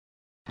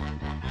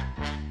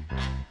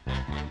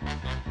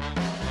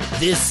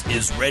This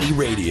is Ready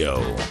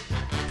Radio,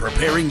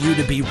 preparing you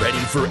to be ready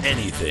for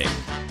anything.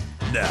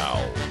 Now,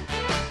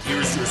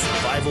 here's your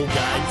survival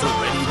guide for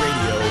Ready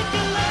Radio,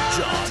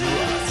 John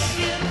Rush.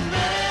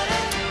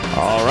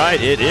 All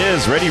right, it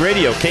is Ready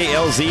Radio,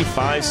 KLZ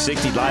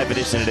 560 live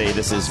edition today.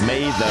 This is May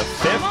the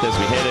 5th as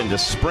we head into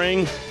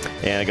spring,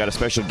 and I got a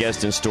special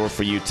guest in store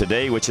for you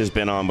today, which has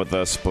been on with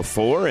us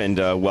before, and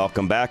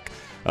welcome back,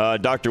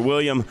 Dr.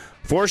 William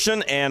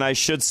Forstchen, and I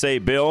should say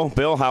Bill.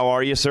 Bill, how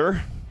are you,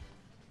 sir?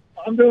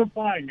 I'm doing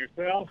fine.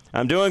 Yourself?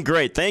 I'm doing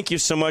great. Thank you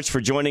so much for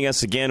joining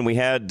us again. We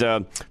had,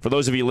 for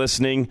those of you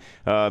listening,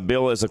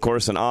 Bill is, of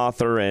course, an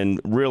author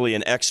and really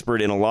an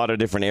expert in a lot of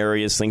different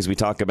areas, things we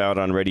talk about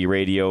on Ready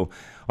Radio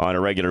on a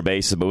regular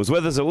basis, but was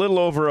with us a little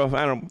over,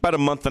 about a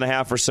month and a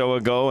half or so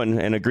ago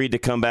and agreed to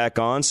come back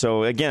on.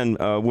 So, again,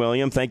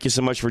 William, thank you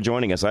so much for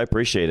joining us. I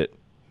appreciate it.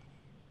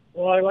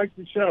 Well, I like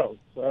the show.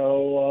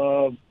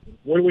 So,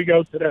 where do we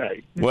go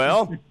today?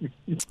 Well,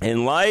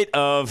 in light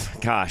of,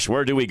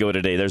 where do we go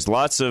today? There's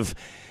lots of,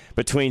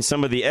 between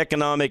some of the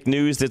economic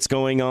news that's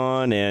going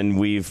on, and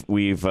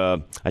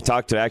I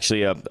talked to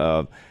actually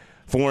a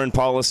foreign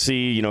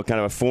policy, kind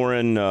of a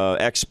foreign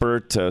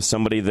expert,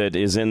 somebody that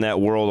is in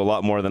that world a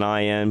lot more than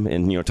I am,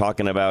 and,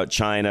 talking about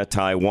China,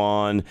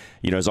 Taiwan,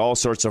 there's all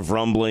sorts of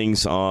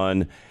rumblings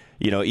on,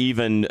 and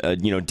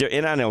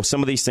I know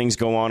some of these things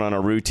go on a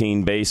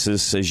routine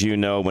basis, as you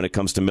know, when it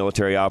comes to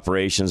military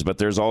operations, but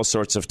there's all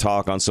sorts of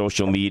talk on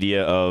social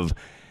media of,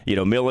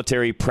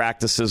 military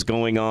practices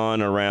going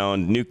on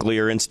around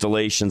nuclear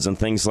installations and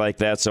things like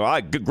that.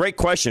 So, great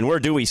question. Where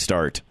do we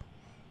start?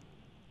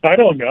 I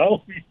don't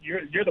know.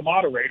 You're the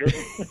moderator.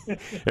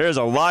 There's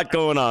a lot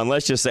going on.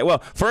 Let's just say, well,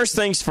 first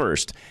things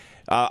first.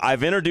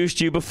 I've introduced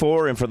you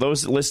before, and for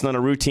those that listen on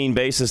a routine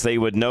basis, they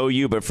would know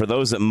you. But for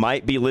those that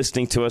might be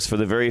listening to us for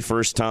the very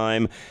first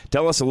time,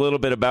 tell us a little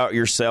bit about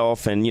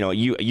yourself. And,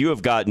 you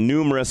have got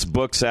numerous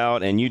books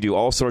out, and you do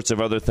all sorts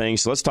of other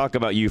things. So let's talk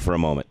about you for a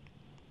moment.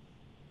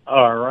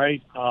 All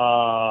right.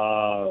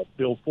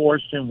 Bill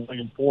Forstchen,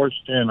 William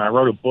Forstchen. I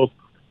wrote a book,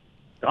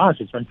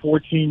 it's been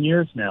 14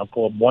 years now,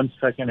 called 1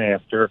 Second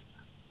After,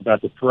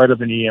 about the threat of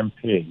an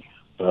EMP.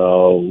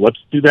 So let's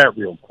do that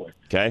real quick.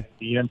 Okay.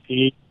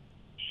 EMP,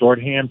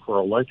 shorthand for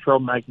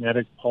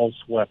electromagnetic pulse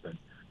weapon.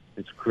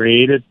 It's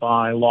created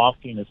by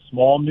lofting a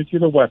small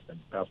nuclear weapon,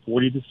 about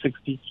 40 to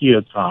 60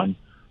 kilotons,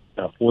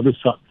 about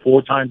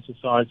four times the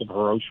size of a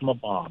Hiroshima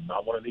bomb,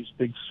 not one of these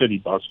big city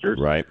busters.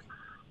 Right.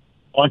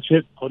 Launch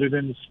it, put it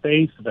into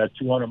space about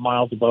 200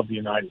 miles above the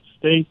United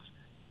States,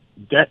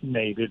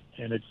 detonate it,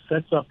 and it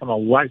sets up an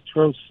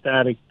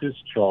electrostatic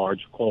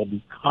discharge called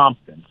the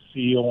Compton,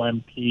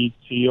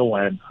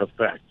 C-O-M-P-T-O-N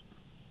effect.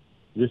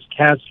 This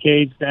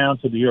cascades down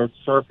to the Earth's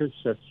surface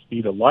at the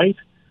speed of light.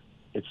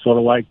 It's sort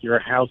of like your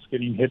house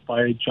getting hit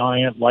by a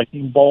giant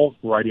lightning bolt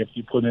right after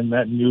you put in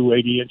that new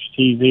 80-inch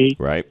TV.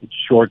 Right. It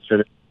shorts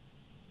it.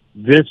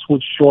 This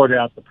would short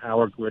out the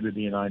power grid of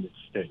the United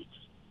States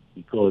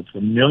because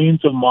the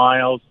millions of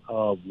miles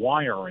of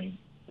wiring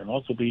can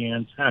also be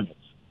antennas.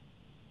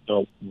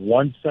 So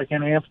 1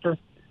 second after,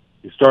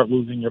 you start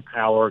losing your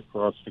power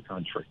across the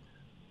country.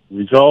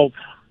 Result,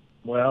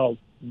 well,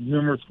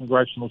 numerous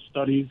congressional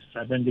studies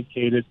have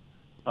indicated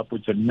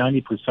upwards of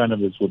 90%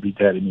 of us will be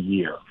dead in a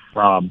year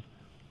from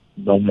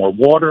no more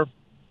water,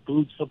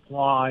 food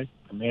supply,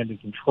 command and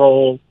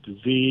control,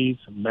 disease,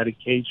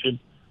 medication.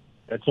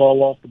 That's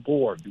all off the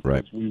board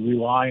because we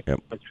rely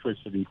on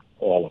electricity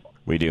for all of them.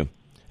 We do.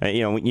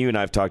 You and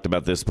I have talked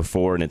about this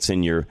before, and it's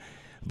in your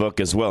book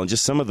as well. And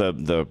just some of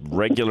the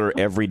regular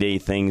everyday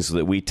things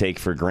that we take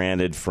for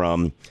granted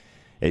from,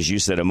 as you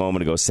said a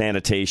moment ago,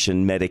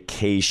 sanitation,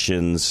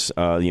 medications,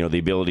 the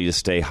ability to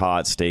stay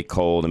hot, stay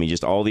cold. I mean,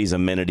 just all these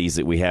amenities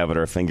that we have at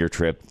our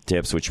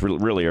fingertips, which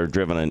really are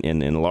driven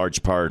in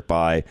large part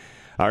by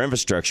our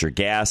infrastructure,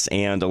 gas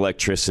and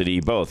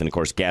electricity, both. And, of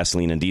course,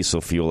 gasoline and diesel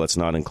fuel, let's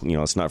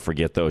not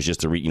forget those, just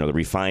the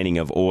refining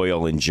of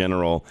oil in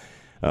general.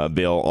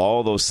 Bill,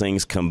 all those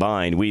things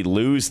combined, we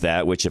lose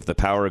that, which if the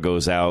power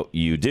goes out,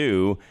 you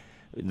do.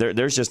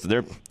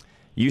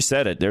 You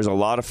said it. There's a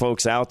lot of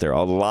folks out there,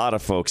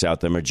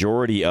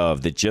 majority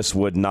of, that just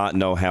would not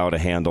know how to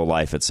handle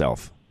life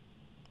itself.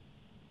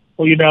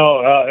 Well,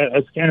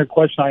 a standard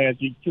question I ask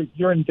you,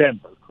 you're in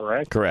Denver,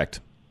 correct? Correct.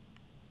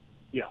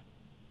 Yeah.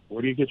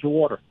 Where do you get your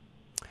water?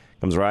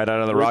 Comes right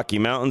out of the Rocky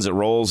Mountains. It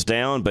rolls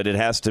down, but it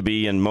has to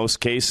be, in most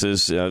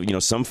cases,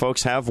 some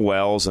folks have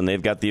wells, and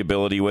they've got the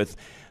ability with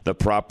the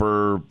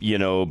proper,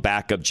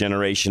 backup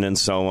generation and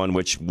so on,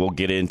 which we'll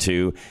get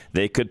into.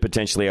 They could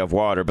potentially have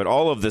water. But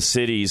all of the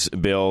cities,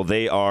 Bill,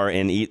 they are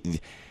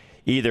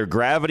either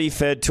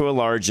gravity-fed to a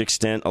large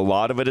extent. A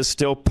lot of it is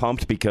still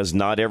pumped because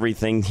not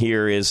everything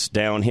here is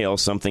downhill.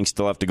 Some things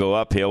still have to go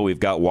uphill. We've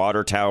got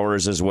water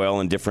towers as well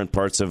in different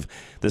parts of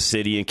the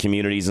city and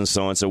communities and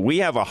so on. So we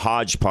have a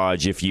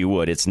hodgepodge, if you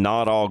would. It's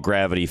not all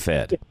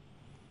gravity-fed.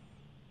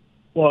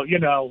 Well,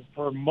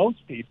 for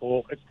most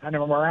people, it's kind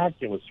of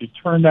miraculous. You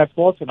turn that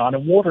faucet on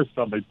and water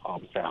suddenly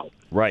pops out.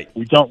 Right.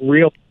 We don't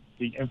realize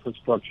the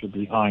infrastructure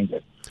behind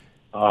it.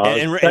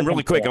 And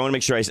really quick, I want to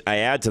make sure I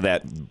add to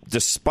that.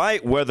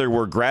 Despite whether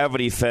we're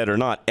gravity fed or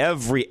not,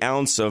 every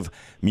ounce of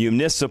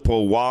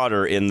municipal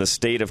water in the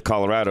state of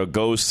Colorado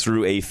goes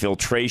through a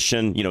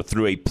filtration,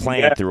 through a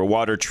plant, through a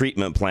water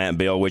treatment plant,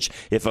 Bill, which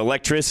if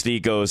electricity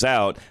goes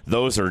out,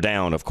 those are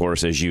down, of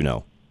course, as you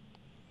know.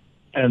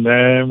 And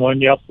then when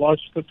you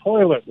flush the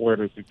toilet, where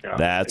does it go?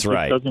 That's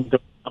right. It doesn't go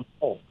down the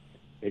hole.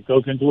 It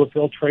goes into a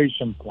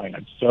filtration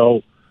plant.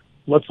 So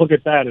let's look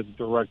at that as a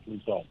direct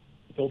result.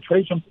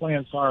 Filtration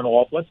plants aren't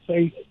off. Let's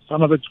say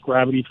some of it's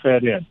gravity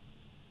fed in.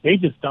 They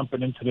just dump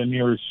it into the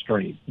nearest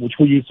stream, which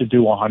we used to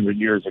do 100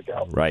 years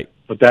ago. Right.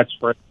 But that's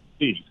for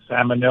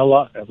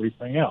salmonella,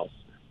 everything else.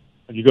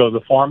 When you go to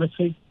the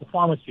pharmacy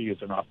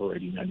isn't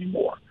operating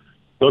anymore.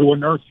 Go to a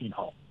nursing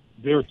home,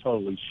 they're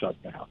totally shut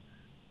down.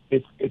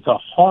 It's a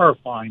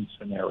horrifying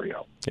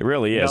scenario. It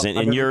really is, I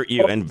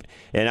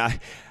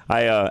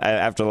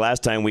after the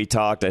last time we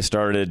talked, I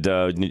started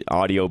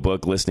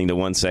audiobook listening to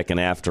 1 Second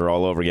After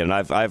all over again.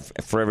 And I've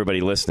for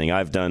everybody listening,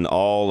 I've done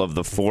all of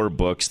the 4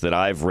 books that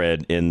I've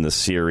read in the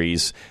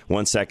series.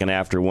 1 Second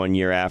After, 1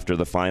 year after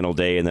the final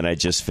day, and then I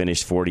just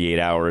finished 48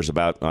 Hours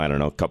about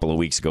a couple of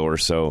weeks ago or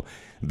so,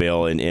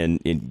 Bill.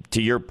 And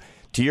to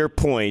your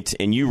point,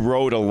 and you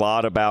wrote a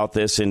lot about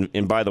this,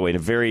 and by the way, in a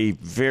very,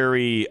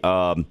 very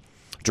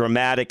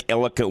dramatic,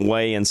 eloquent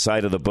way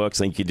inside of the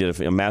books. I think you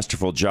did a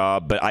masterful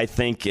job, but I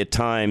think at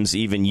times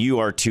even you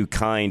are too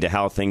kind to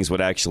how things would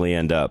actually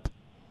end up.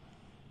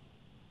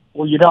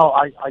 Well,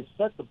 I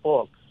set the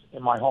books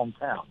in my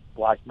hometown,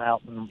 Black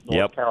Mountain,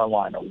 North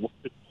Carolina.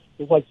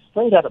 It's like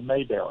straight out of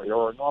Mayberry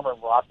or a Norman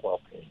Rockwell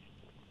page.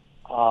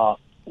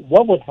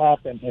 What would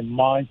happen in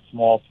my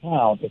small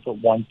town if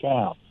it went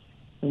down?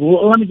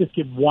 Well, let me just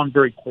give one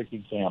very quick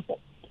example.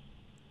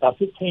 About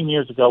 15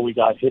 years ago, we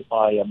got hit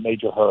by a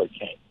major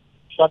hurricane.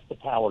 Shut the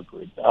power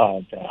grid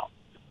down.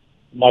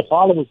 My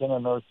father was in a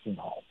nursing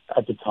home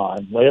at the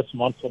time, last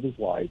months of his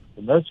life.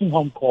 The nursing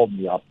home called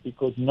me up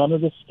because none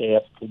of the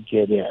staff could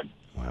get in.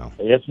 Wow.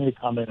 They asked me to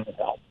come in and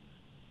help.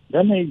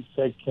 Then they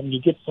said, "Can you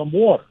get some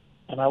water?"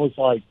 And I was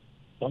like,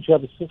 "Don't you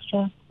have a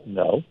cistern?"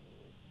 No.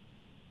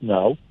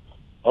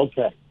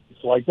 Okay.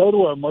 So I go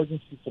to an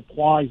emergency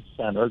supply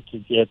center to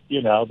get,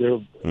 they're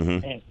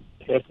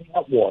passing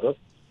out water.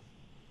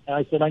 And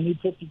I said, "I need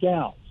 50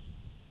 gallons.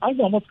 I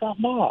almost got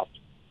mobbed.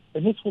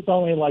 And this was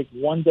only like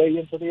 1 day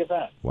into the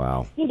event.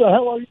 Wow. Who the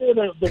hell are you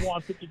that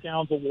want 50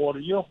 gallons of water?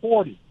 You're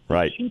 40.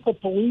 Right. The chief of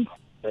police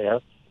there,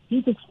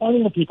 he's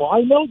explaining to people,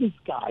 I know this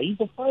guy. He's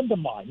a friend of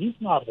mine. He's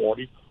not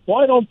 40. Well,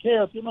 I don't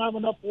care. If you don't have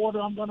enough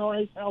water, I'm going to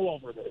raise hell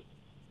over this.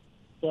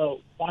 So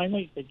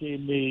finally, they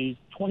gave me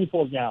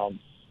 24 gallons,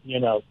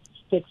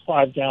 6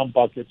 5-gallon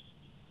buckets.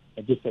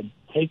 And just said,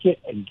 take it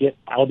and get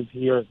out of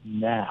here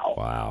now.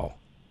 Wow.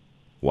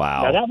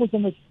 Now, that was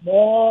in a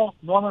small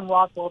Norman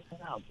Rockwell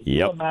town. Can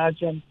you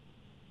imagine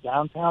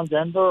downtown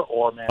Denver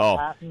or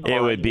Manhattan?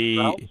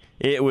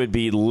 It would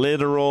be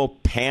literal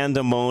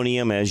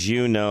pandemonium, as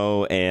you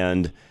know,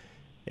 and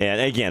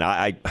again,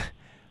 I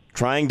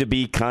trying to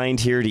be kind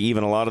here to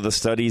even a lot of the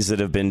studies that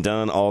have been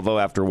done, although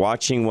after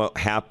watching what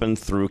happened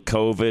through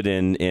COVID,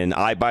 and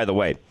I, by the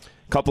way, a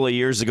couple of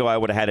years ago, I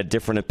would have had a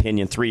different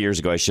opinion. 3 years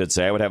ago, I should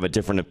say, I would have a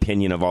different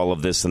opinion of all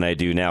of this than I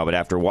do now. But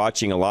after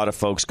watching a lot of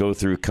folks go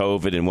through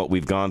COVID and what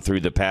we've gone through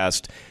the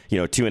past,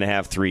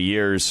 2.5, 3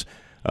 years,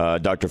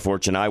 Dr.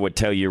 Forstchen, I would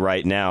tell you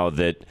right now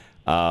that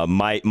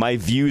my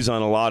views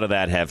on a lot of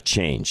that have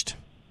changed.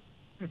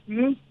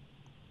 Mm-hmm.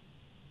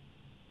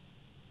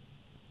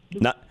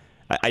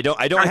 I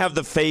don't have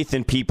the faith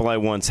in people I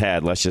once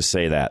had. Let's just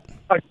say that.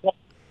 I won't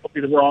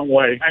be the wrong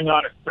way. Hang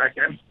on a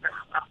second.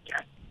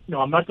 Okay. No,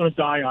 I'm not going to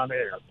die on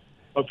air.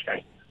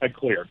 Okay, I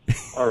cleared.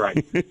 All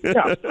right.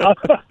 Yeah.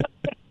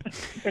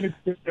 And it's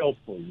still,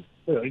 please.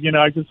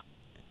 I just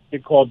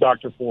get called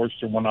Dr.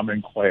 Forstchen when I'm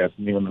in class,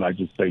 and even when I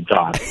just say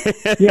Doc.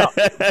 Yeah.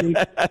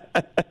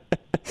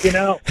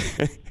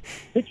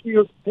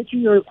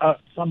 Picture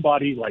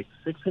somebody like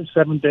 6 or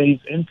 7 days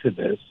into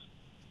this,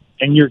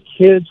 and your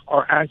kids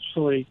are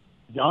actually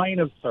dying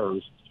of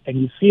thirst, and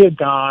you see a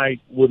guy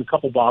with a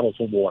couple bottles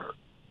of water.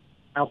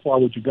 How far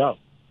would you go?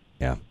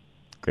 Yeah,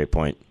 great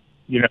point.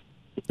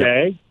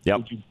 Today,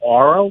 would you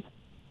borrow?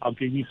 I'll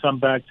give you some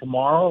back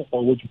tomorrow,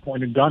 or would you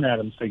point a gun at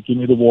him and say, "Give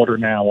me the water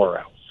now, or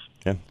else"?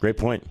 Yeah, great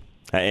point.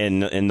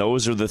 And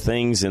those are the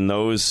things, and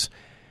those,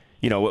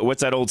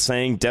 what's that old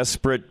saying?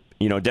 Desperate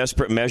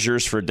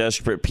measures for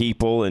desperate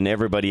people, and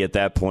everybody at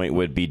that point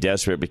would be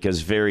desperate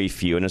because very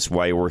few, and that's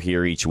why we're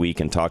here each week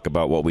and talk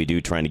about what we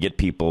do, trying to get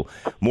people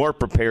more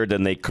prepared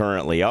than they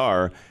currently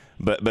are.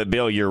 But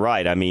Bill, you're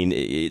right. I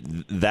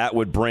mean, that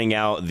would bring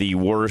out the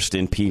worst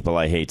in people,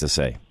 I hate to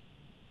say.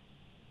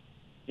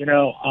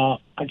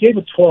 I gave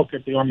a talk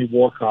at the Army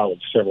War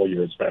College several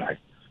years back,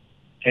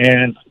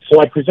 and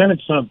so I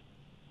presented some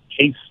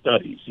case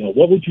studies.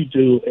 What would you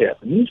do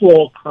if? And these were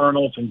all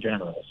colonels and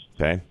generals.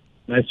 Okay.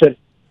 And I said,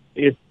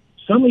 if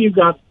some of you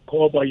got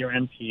called by your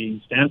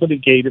MPs down to the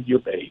gate of your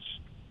base,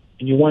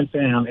 and you went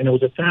down, and there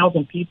was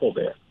 1,000 people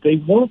there, they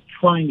weren't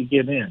trying to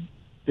get in.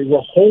 They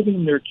were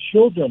holding their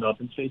children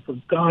up and say, "For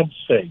God's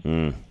sake,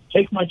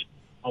 take my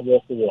I'll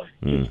walk away.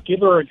 Just give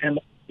her an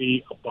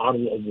MLB, a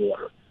bottle of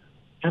water.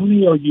 How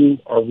many of you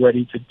are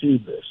ready to do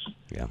this?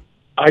 Yeah.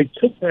 I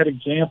took that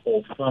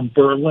example from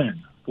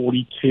Berlin,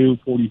 42,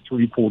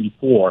 43,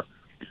 44.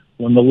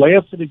 When the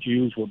last of the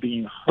Jews were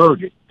being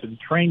herded to the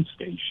train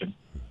station,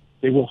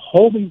 they were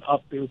holding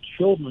up their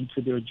children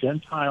to their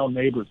Gentile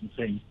neighbors and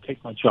saying,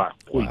 take my child,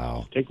 please,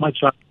 take my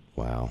child.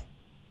 Wow.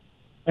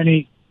 And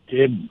he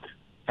didn't.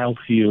 How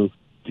few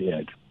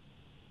did.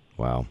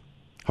 Wow.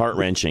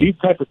 Heart-wrenching.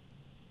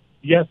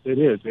 Yes, it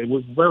is. It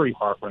was very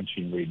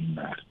heart-wrenching reading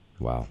that.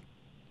 Wow.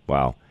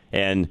 Wow.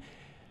 And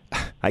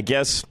I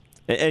guess,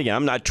 again,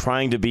 I'm not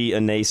trying to be a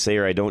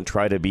naysayer. I don't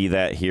try to be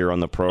that here on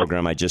the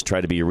program. I just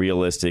try to be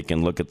realistic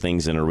and look at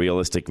things in a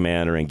realistic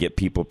manner and get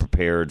people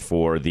prepared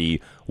for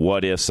the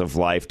what-ifs of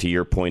life, to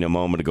your point a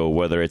moment ago,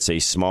 whether it's a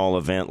small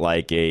event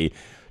like a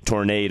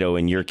tornado,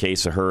 in your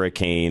case a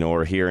hurricane,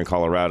 or here in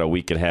Colorado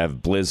we could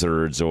have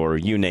blizzards, or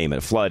you name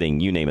it, flooding,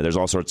 you name it. There's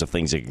all sorts of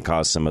things that can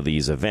cause some of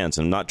these events.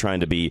 I'm not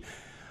trying to be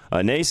a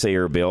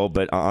naysayer, Bill,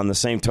 but on the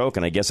same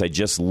token, I guess I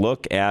just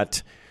look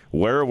at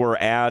where we're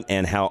at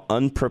and how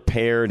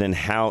unprepared and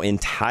how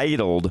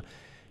entitled,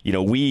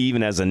 we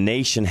even as a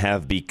nation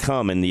have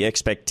become, and the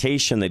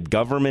expectation that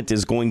government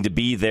is going to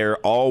be there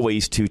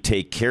always to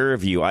take care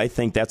of you. I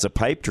think that's a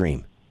pipe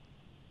dream.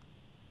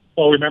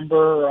 Well,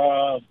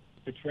 remember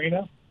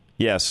Katrina?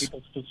 Yes.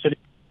 People still sitting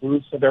on the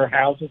roofs of their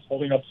houses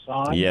holding up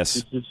signs.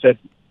 Yes. It said,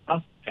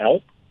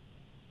 help.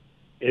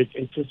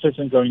 It just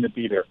isn't going to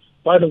be there.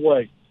 By the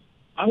way,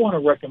 I want to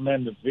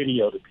recommend a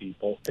video to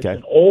people. It's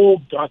an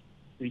old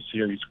documentary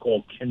series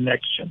called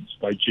Connections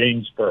by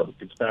James Berg.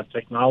 It's about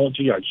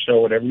technology. I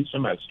show it every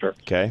semester.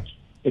 Okay.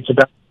 It's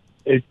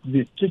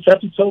just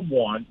episode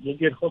 1. You'll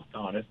get hooked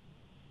on it.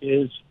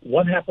 Is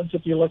what happens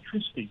if the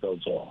electricity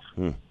goes off?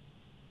 And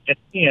if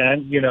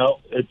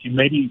you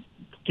maybe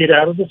get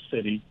out of the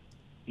city,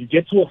 you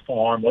get to a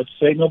farm. Let's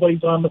say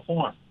nobody's on the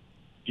farm.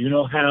 Do you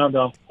know how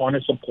to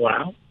harness a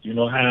plow? Do you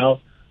know how to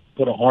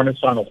put a harness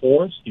on a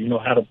horse? Do you know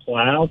how to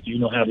plow? Do you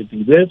know how to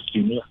do this? Do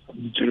you know how to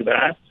do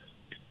that?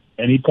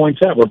 And he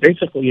points out we're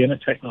basically in a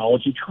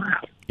technology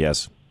trap.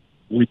 Yes.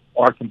 We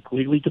are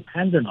completely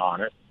dependent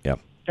on it. Yep.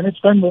 And it's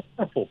been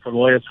wonderful for the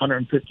last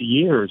 150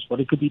 years, but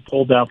it could be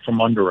pulled out from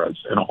under us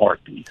in a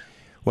heartbeat.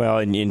 Well,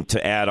 and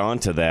to add on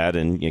to that,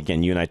 and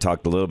again, you and I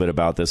talked a little bit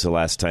about this the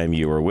last time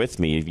you were with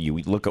me. You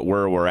look at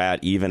where we're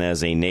at, even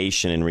as a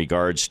nation, in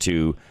regards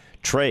to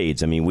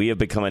trades. I mean, we have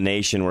become a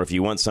nation where if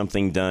you want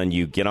something done,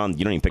 you don't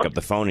even pick up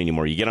the phone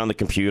anymore. You get on the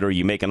computer,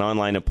 you make an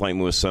online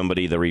appointment with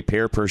somebody, the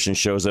repair person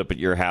shows up at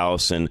your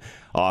house, and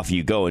off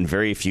you go. And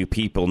very few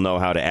people know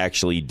how to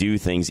actually do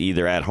things,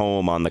 either at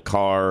home, on the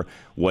car,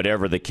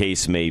 whatever the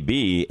case may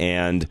be.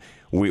 And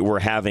we're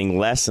having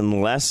less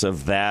and less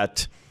of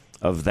that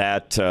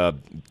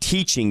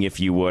teaching, if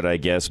you would, I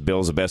guess,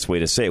 Bill's the best way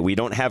to say it. We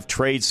don't have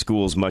trade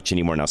schools much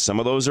anymore. Now, some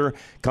of those are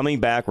coming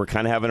back. We're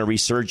kind of having a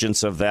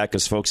resurgence of that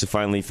because folks have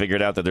finally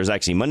figured out that there's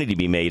actually money to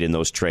be made in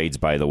those trades,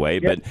 by the way.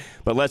 Yep.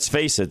 But let's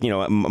face it,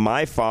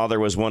 my father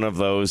was one of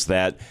those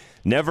that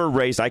never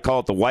raised, I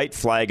call it the white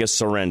flag of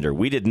surrender.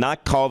 We did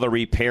not call the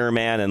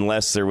repairman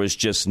unless there was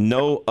just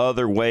no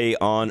other way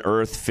on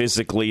earth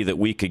physically that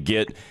we could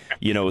get,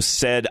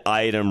 said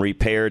item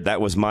repaired.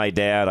 That was my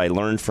dad. I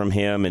learned from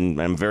him, and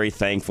I'm very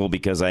thankful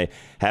because I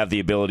have the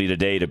ability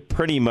today to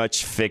pretty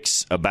much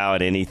fix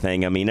about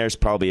anything. I mean, there's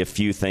probably a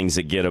few things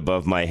that get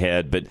above my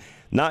head, but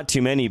not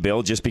too many,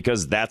 Bill, just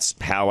because that's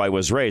how I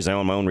was raised. I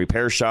own my own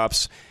repair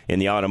shops in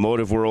the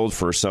automotive world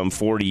for some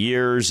 40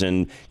 years.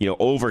 And,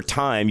 over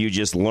time, you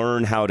just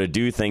learn how to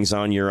do things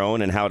on your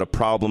own and how to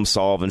problem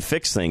solve and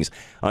fix things.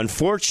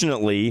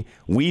 Unfortunately,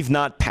 we've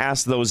not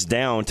passed those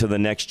down to the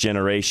next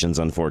generations,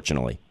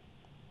 unfortunately.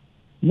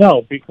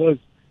 No, because,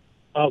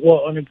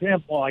 an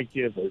example I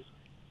give is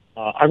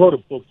I wrote a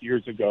book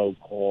years ago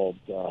called,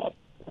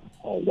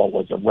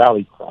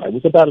 Rally Cry. It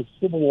was about a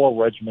Civil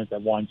War regiment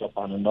that winds up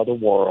on another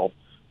world,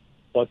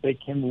 but they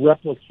can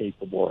replicate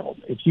the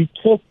world. If you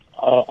took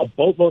a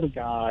boatload of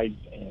guys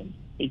in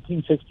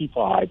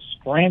 1865,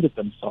 stranded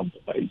them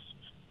someplace,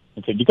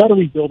 and said, you got to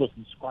rebuild it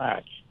from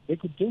scratch, they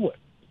could do it.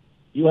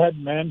 You had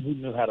men who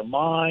knew how to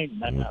mine,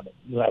 men who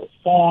knew how to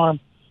farm,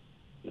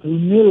 who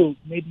knew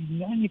maybe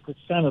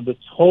 90% of the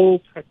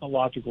total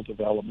technological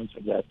developments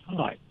of that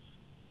time.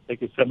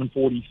 Take a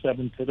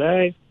 747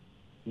 today,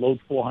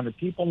 load 400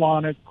 people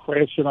on it,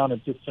 crash it on a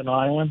distant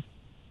island.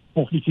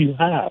 What do you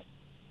have?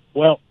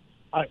 Well,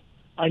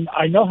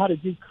 I know how to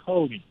do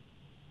coding.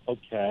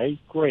 Okay,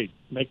 great.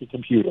 Make a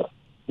computer.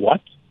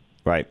 What?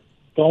 Right.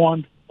 Go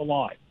on the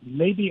line.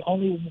 Maybe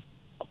only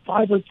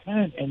 5 or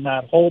 10 in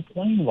that whole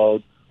plane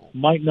load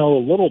might know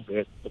a little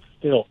bit, but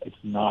still, it's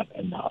not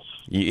enough.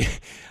 Yeah,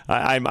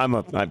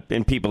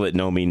 and people that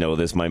know me know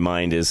this. My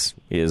mind is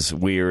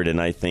weird, and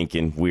I think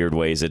in weird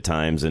ways at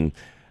times. And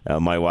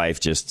my wife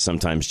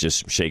sometimes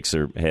shakes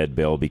her head,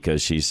 Bill,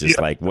 because she's just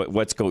like,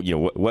 what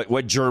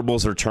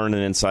gerbils are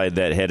turning inside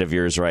that head of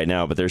yours right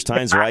now? But there's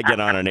times where I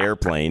get on an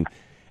airplane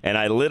and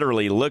I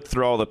literally look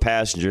through all the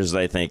passengers and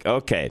I think,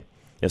 okay,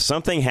 if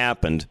something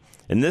happened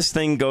and this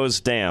thing goes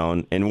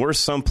down, and we're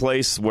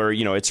someplace where,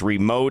 it's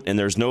remote and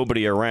there's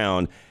nobody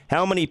around,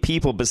 how many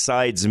people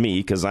besides me,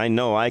 because I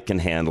know I can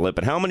handle it,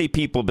 but how many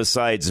people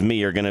besides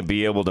me are going to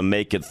be able to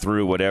make it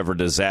through whatever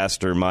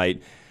disaster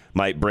might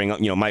bring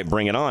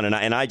it on?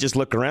 And I just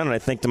look around and I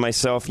think to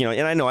myself,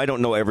 and I know I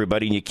don't know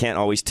everybody and you can't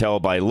always tell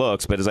by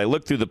looks, but as I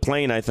look through the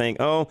plane, I think,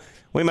 oh,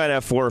 we might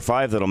have 4 or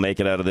 5 that'll make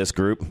it out of this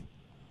group.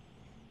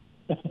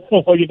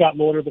 Well, you got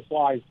Lord of the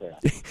Flies there.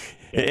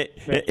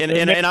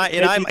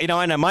 and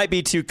I might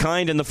be too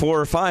kind in the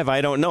 4 or 5.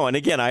 I don't know. And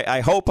again,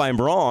 I hope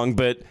I'm wrong,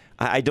 but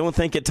I don't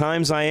think at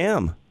times I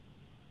am.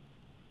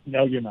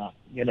 No, you're not.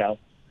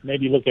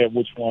 Maybe look at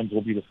which ones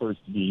will be the first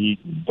to be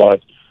eaten,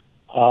 but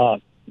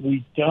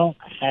we don't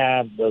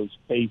have those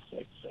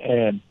basics,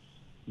 and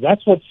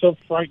that's what's so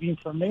frightening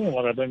for me and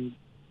what I've been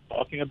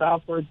talking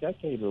about for a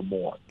decade or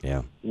more.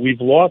 Yeah,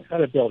 we've lost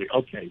that ability.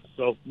 Okay,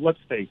 so let's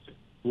face it.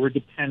 We're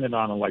dependent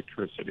on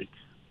electricity.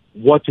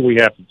 What do we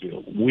have to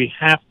do? We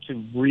have to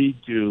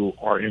redo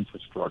our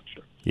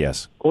infrastructure.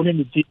 Yes. According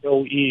to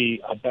DOE,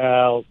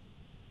 about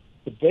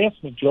the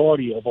vast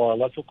majority of our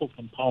electrical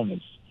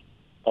components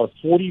are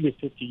 40 to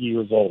 50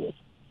 years old.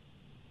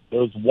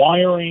 Those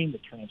wiring, the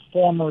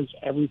transformers,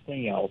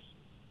 everything else,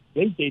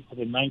 they date to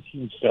the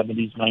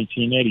 1970s,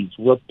 1980s.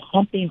 We're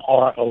pumping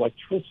our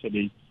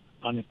electricity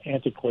on an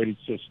antiquated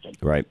system.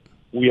 Right.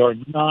 We are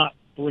not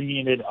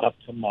bringing it up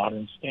to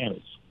modern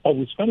standards. Oh,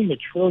 we're spending $1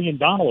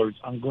 trillion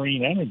on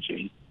green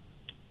energy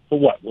for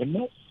what?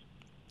 Windmills?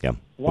 Yeah,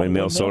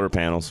 windmills, solar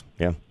panels.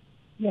 Yeah.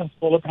 Yeah,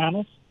 solar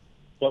panels.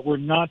 But we're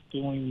not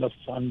doing the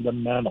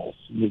fundamentals.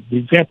 The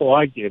example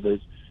I give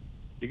is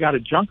you got a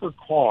junker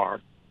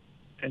car,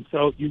 and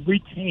so you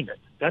repaint it.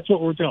 That's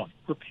what we're doing.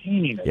 We're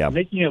painting it,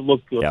 making it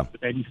look good,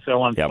 maybe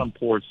sell on some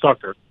poor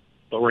sucker,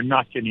 but we're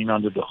not getting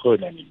under the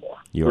hood anymore.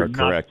 We're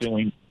correct. Not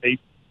doing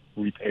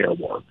repair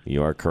work.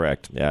 You are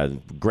correct.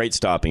 Great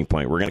stopping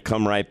point. We're going to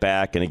come right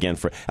back. And again,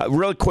 for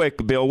real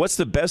quick, Bill, what's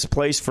the best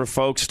place for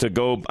folks to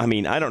go? I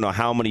mean, I don't know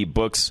how many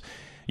books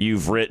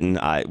you've written.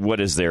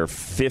 What is there,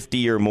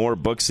 50 or more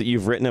books that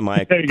you've written? Am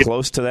I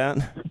close to that?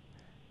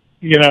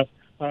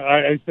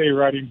 I say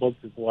writing books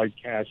is like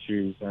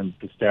cashews and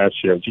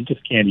pistachios. You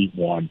just can't eat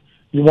one.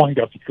 You wind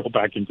up to go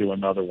back and do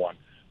another one.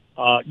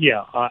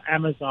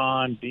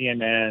 Amazon,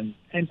 BNN,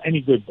 and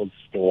any good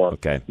bookstore.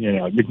 Okay.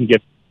 You can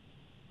get.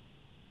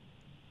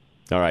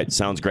 All right,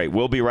 sounds great.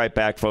 We'll be right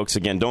back, folks.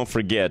 Again, don't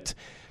forget,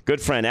 good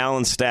friend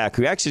Alan Stack,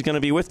 who actually is going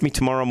to be with me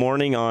tomorrow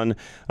morning on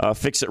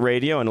Fix It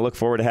Radio, and I look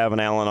forward to having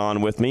Alan on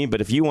with me.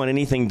 But if you want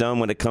anything done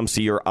when it comes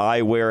to your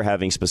eyewear,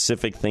 having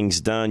specific things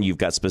done, you've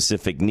got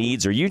specific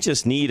needs, or you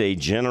just need a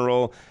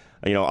general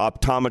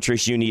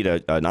optometrist, you need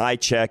an eye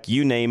check,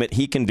 you name it,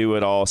 he can do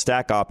it all.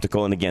 Stack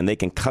Optical, and again, they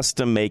can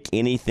custom make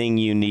anything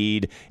you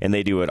need, and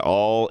they do it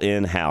all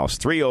in-house.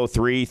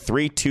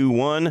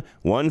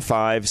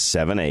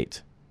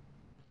 303-321-1578.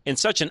 In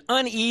such an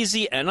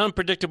uneasy and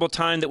unpredictable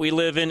time that we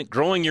live in,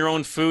 growing your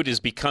own food is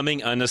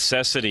becoming a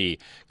necessity.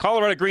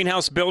 Colorado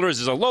Greenhouse Builders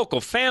is a local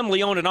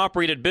family-owned and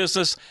operated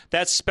business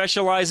that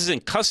specializes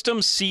in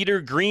custom cedar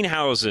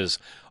greenhouses.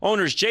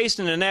 Owners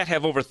Jason and Annette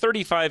have over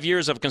 35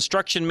 years of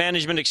construction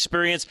management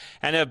experience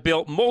and have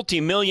built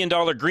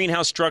multi-million-dollar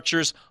greenhouse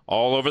structures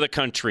all over the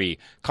country.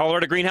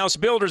 Colorado Greenhouse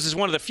Builders is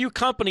one of the few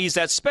companies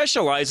that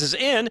specializes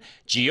in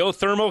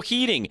geothermal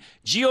heating.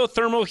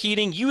 Geothermal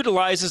heating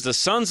utilizes the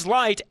sun's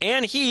light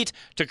and heat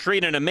to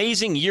create an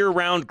amazing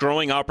year-round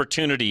growing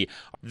opportunity.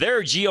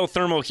 Their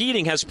geothermal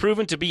heating has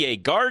proven to be a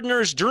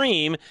gardener's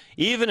dream,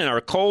 even in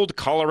our cold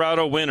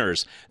Colorado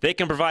winters. They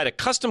can provide a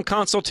custom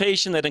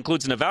consultation that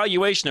includes an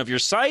evaluation of your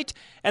site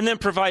and then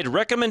provide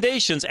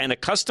recommendations and a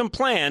custom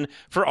plan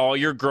for all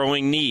your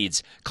growing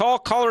needs. Call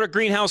Colorado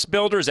Greenhouse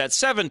Builders at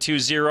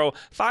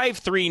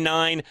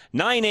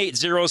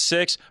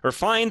 720-539-9806 or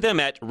find them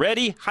at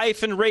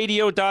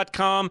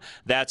ready-radio.com.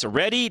 That's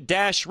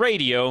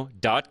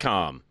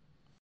ready-radio.com.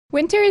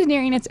 Winter is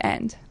nearing its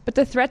end, but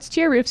the threats to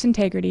your roof's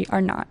integrity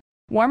are not.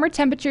 Warmer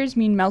temperatures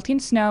mean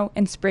melting snow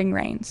and spring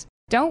rains.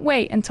 Don't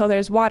wait until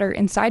there's water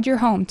inside your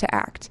home to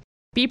act.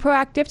 Be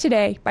proactive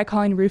today by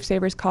calling Roof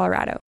Savers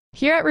Colorado.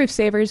 Here at Roof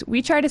Savers,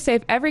 we try to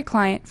save every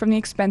client from the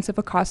expense of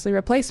a costly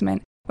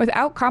replacement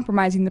without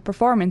compromising the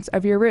performance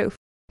of your roof.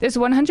 This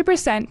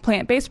 100%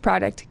 plant-based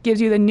product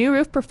gives you the new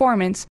roof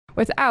performance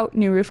without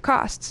new roof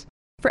costs.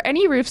 For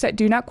any roofs that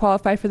do not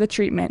qualify for the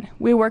treatment,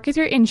 we work with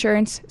your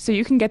insurance so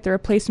you can get the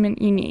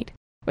replacement you need.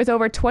 With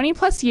over 20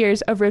 plus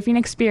years of roofing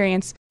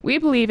experience, we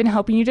believe in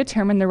helping you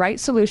determine the right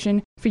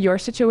solution for your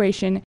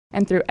situation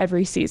and through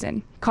every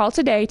season. Call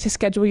today to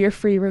schedule your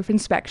free roof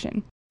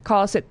inspection.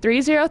 Call us at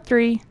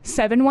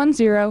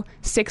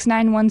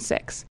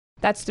 303-710-6916.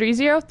 That's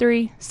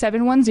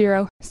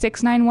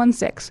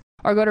 303-710-6916.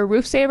 Or go to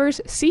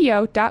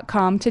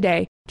roofsaversco.com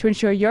today to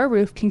ensure your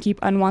roof can keep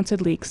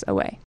unwanted leaks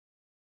away.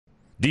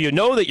 Do you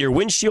know that your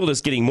windshield is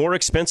getting more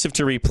expensive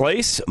to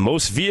replace?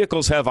 Most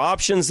vehicles have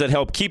options that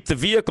help keep the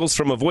vehicles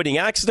from avoiding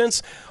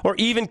accidents or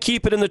even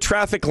keep it in the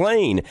traffic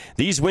lane.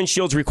 These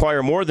windshields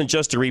require more than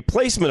just a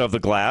replacement of the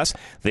glass.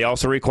 They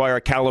also require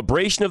a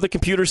calibration of the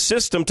computer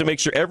system to make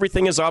sure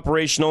everything is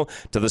operational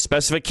to the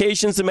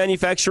specifications the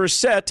manufacturer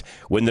set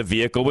when the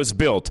vehicle was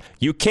built.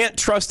 You can't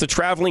trust a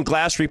traveling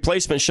glass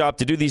replacement shop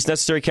to do these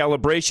necessary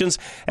calibrations,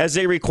 as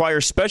they require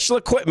special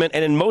equipment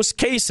and, in most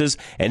cases,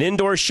 an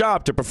indoor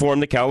shop to perform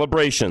the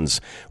calibration.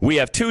 We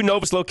have 2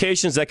 Novus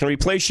locations that can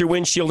replace your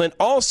windshield and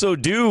also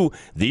do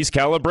these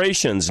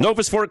calibrations.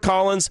 Novus Fort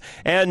Collins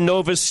and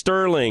Novus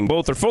Sterling.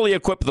 Both are fully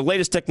equipped with the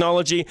latest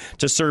technology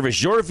to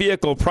service your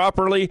vehicle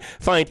properly.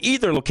 Find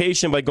either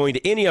location by going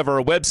to any of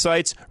our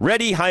websites,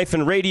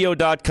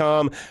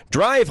 ready-radio.com,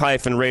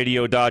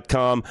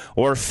 drive-radio.com,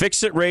 or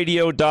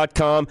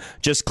fixitradio.com.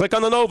 Just click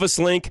on the Novus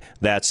link.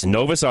 That's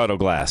Novus Auto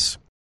Glass.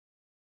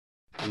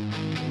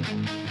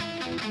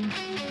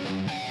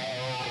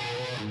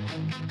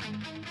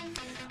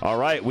 All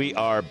right, we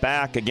are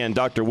back again.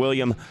 Dr.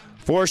 William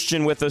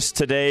Forstchen with us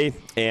today.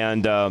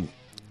 And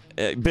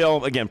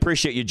Bill, again,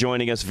 appreciate you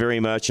joining us very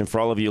much. And for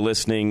all of you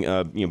listening,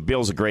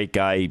 Bill's a great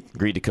guy. He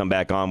agreed to come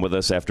back on with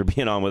us after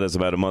being on with us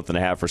about a month and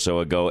a half or so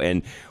ago.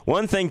 And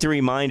one thing to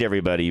remind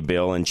everybody,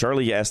 Bill, and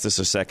Charlie asked this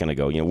a second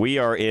ago, we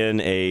are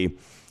in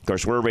of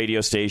course, we're a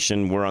radio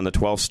station. We're on the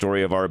 12th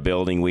story of our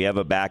building. We have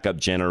a backup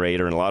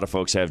generator, and a lot of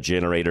folks have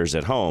generators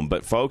at home.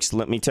 But, folks,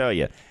 let me tell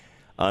you,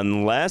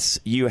 unless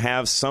you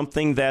have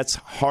something that's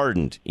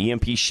hardened.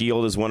 EMP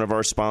Shield is one of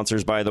our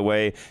sponsors, by the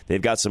way.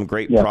 They've got some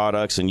great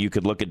products, and you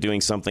could look at doing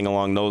something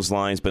along those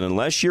lines. But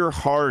unless you're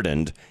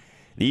hardened,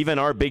 even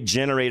our big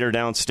generator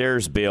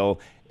downstairs, Bill,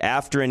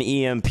 after an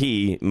EMP,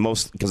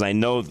 because I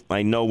know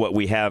what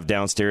we have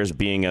downstairs,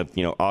 being a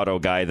auto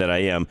guy that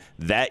I am,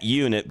 that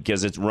unit,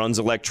 because it runs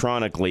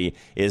electronically,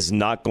 is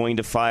not going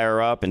to fire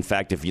up. In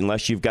fact,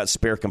 unless you've got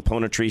spare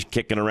componentry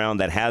kicking around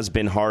that has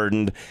been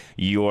hardened,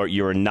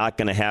 you're not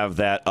going to have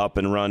that up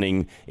and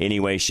running any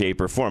way,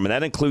 shape, or form. And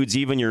that includes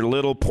even your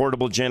little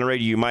portable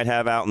generator you might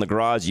have out in the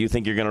garage. You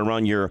think you're going to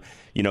run your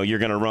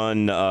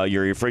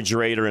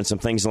refrigerator and some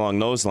things along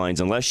those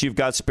lines. Unless you've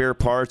got spare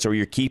parts or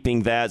you're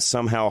keeping that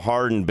somehow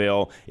hardened,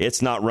 Bill,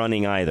 it's not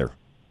running either.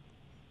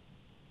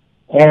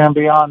 And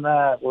beyond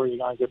that, where are you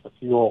going to get the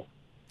fuel?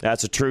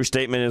 That's a true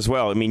statement as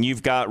well. I mean,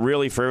 you've got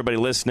really, for everybody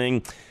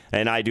listening,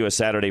 and I do a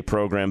Saturday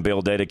program,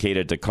 Bill,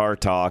 dedicated to car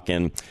talk,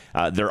 and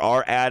there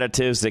are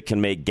additives that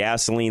can make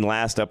gasoline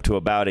last up to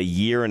about a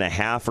year and a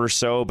half or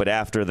so, but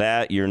after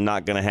that, you're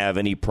not going to have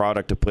any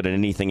product to put in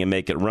anything and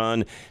make it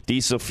run.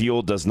 Diesel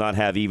fuel does not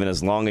have even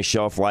as long a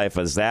shelf life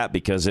as that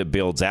because it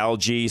builds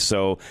algae.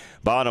 So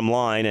bottom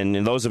line,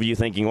 and those of you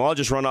thinking, well, I'll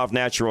just run off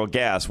natural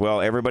gas.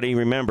 Well, everybody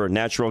remember,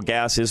 natural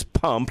gas is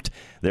pumped.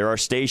 There are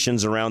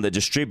stations around that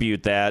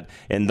distribute that,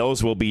 and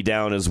those will be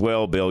down as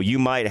well, Bill. You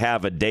might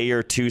have a day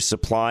or two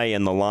supply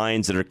in the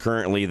lines that are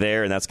currently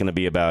there, and that's going to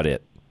be about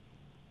it.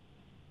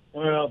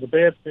 Well, the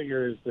bad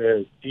figure is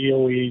that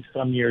DOE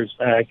some years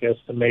back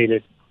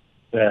estimated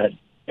that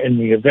in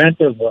the event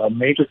of a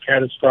major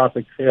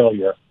catastrophic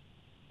failure,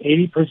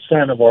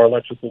 80% of our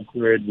electrical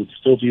grid would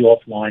still be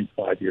offline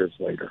 5 years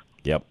later.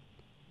 Yep.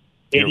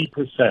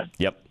 80%.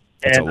 Yep.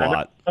 That's and a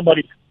lot.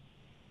 Somebody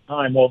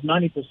time, well, if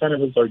 90%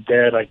 of us are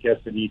dead, I guess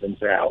it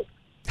evens out.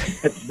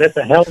 That's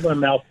a hell of an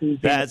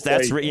malfeasance.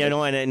 That's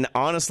and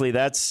honestly,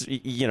 that's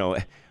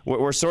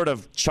we're sort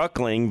of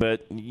chuckling,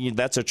 but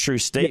that's a true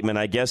statement.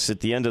 I guess at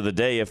the end of the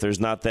day, if there's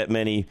not that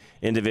many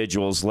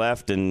individuals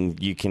left, and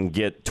you can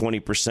get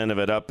 20% of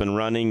it up and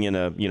running in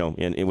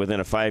within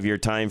a 5-year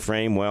time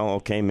frame, well,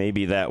 okay,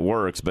 maybe that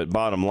works. But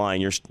bottom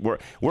line,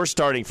 we're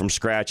starting from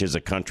scratch as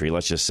a country.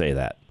 Let's just say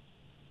that.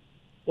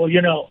 Well,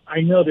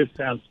 I know this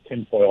sounds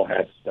tinfoil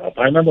hat stuff.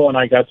 I remember when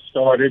I got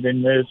started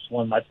in this,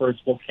 when my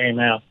first book came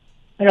out,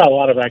 I got a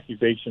lot of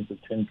accusations of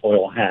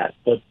tinfoil hat.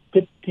 But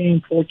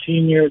 15,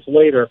 14 years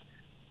later,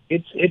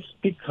 it's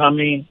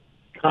becoming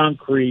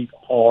concrete,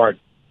 hard.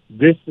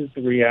 This is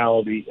the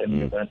reality in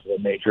the event of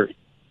a major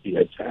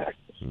attack.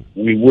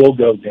 We will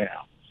go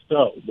down.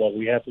 So what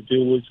we have to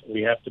do is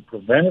we have to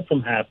prevent it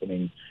from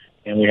happening,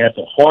 and we have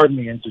to harden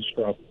the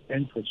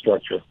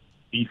infrastructure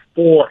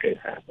before it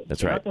happens.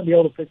 That's We're right. not going to be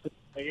able to fix it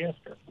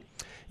after.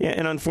 Yeah,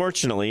 and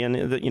unfortunately, and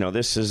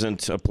this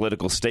isn't a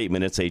political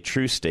statement; it's a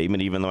true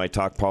statement. Even though I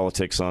talk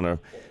politics on a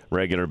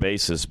regular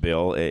basis,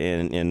 Bill,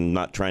 and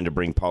not trying to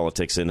bring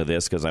politics into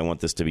this because I want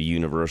this to be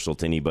universal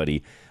to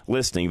anybody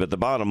listening. But the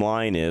bottom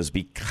line is,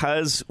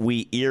 because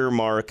we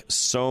earmark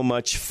so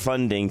much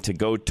funding to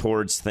go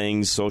towards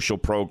things, social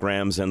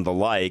programs and the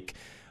like,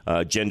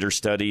 gender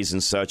studies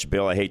and such,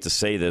 Bill, I hate to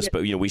say this,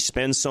 but we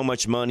spend so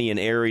much money in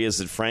areas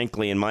that,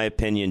 frankly, in my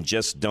opinion,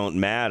 just don't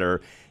matter.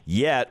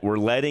 Yet we're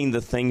letting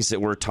the things that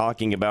we're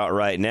talking about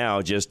right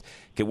now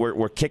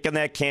we're kicking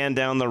that can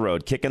down the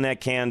road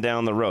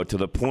to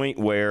the point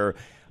where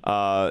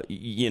we're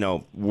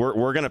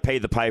going to pay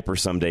the piper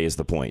someday is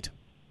the point.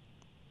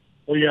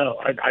 Well,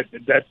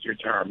 that's your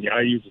term. Yeah,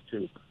 I use it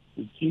too.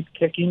 We keep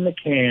kicking the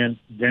can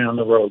down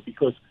the road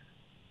because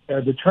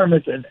the term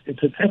is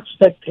it's an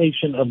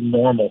expectation of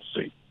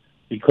normalcy,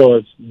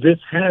 because this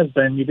has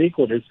been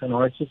ubiquitous in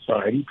our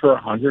society for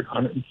 100,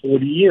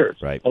 140 years.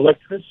 Right.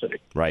 Electricity.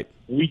 Right.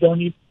 We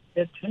don't even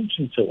pay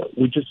attention to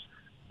it.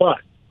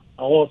 But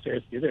I'll also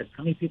ask you this: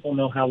 how many people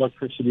know how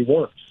electricity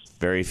works?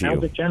 Very few.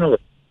 How's it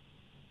generated?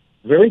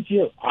 Very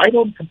few. I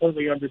don't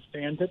completely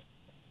understand it.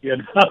 You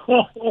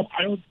know,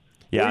 I don't.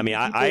 Yeah, I mean,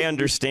 I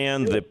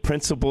understand the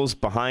principles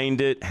behind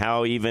it,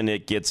 how even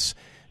it gets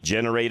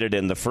generated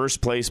in the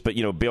first place. But,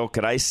 you know, Bill,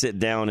 could I sit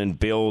down and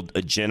build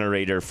a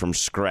generator from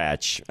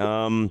scratch?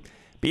 Being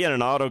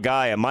an auto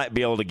guy, I might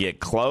be able to get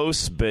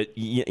close, but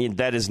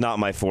that is not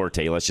my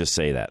forte. Let's just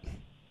say that.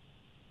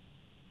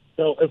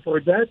 So if we're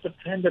that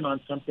dependent on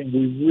something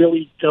we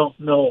really don't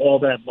know all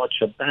that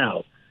much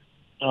about,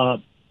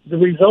 the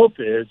result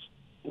is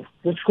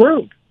we're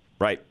screwed.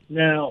 Right.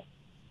 Now,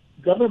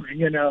 government,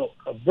 you know,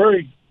 a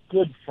very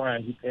good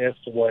friend who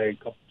passed away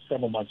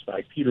several months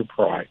back, Peter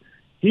Pry,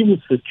 he was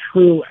the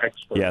true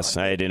expert. Yes,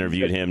 I had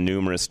interviewed him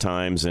numerous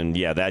times, and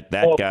yeah, that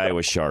guy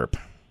was sharp.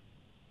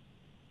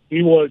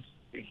 He was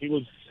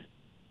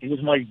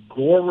my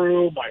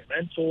guru, my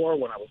mentor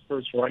when I was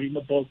first writing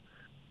the book.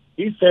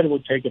 He said it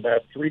would take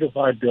about $3 to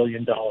 $5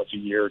 billion a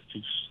year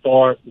to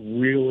start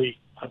really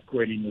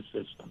upgrading the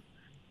system.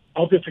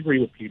 I'll disagree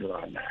with Peter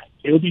on that.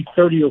 It would be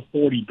 $30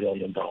 or $40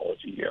 billion a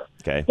year.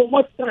 Okay. But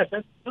what's that?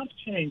 That's not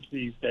changed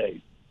these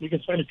days. We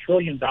can spend $1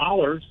 trillion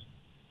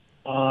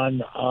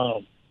on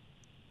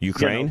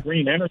Ukraine,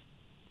 green energy.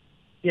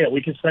 Yeah,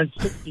 we can spend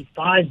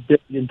 $65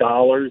 billion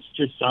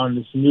just on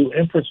this new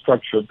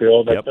infrastructure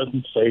bill that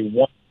doesn't say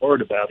one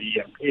word about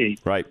EMP.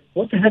 Right.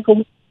 What the heck are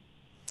we?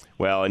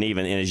 Well, and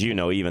as you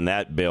know, even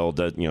that bill,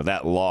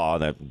 that law,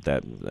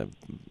 that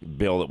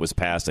bill that was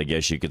passed, I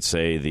guess you could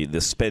say, the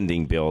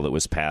spending bill that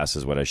was passed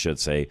is what I should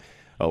say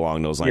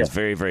along those lines. Yeah.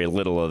 Very, very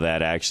little of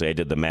that, actually. I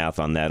did the math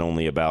on that.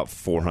 Only about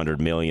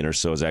 $400 million or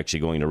so is actually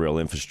going to real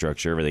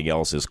infrastructure. Everything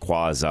else is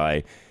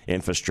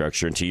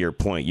quasi-infrastructure. And to your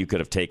point, you could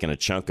have taken a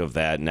chunk of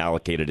that and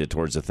allocated it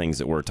towards the things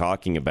that we're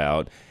talking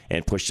about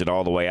and pushed it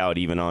all the way out,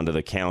 even onto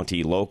the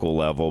county, local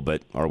level.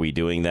 But are we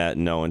doing that?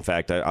 No. In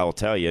fact, I'll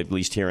tell you, at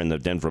least here in the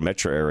Denver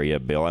metro area,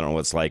 Bill, I don't know what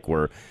it's like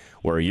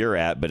where you're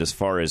at, but as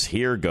far as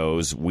here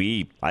goes,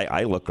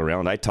 I look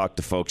around, I talk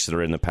to folks that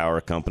are in the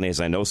power companies.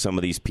 I know some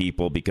of these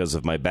people because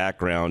of my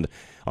background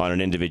on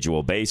an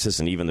individual basis,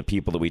 and even the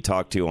people that we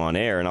talk to on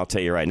air, and I'll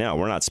tell you right now,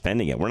 we're not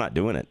spending it. We're not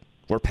doing it.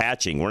 We're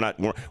patching. We're not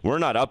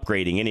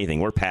upgrading anything.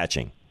 We're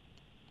patching.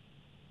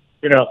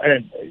 You know,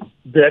 and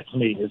that to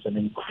me is an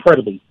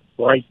incredibly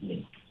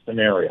frightening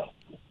scenario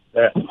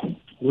that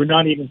we're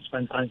not even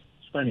spending.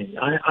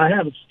 I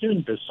have a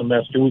student this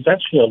semester who was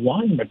actually a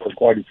lineman for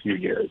quite a few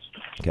years.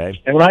 Okay.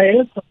 And when I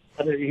asked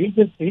him, he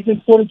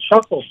just sort of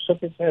chuckled,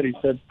 shook his head. He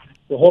said,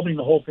 "We're holding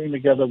the whole thing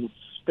together with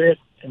spit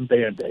and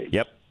Band-Aids."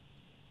 Yep.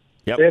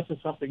 After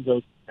something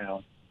goes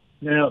down.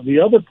 Now, the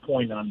other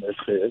point on this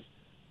is,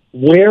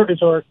 where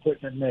is our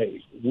equipment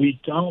made? We've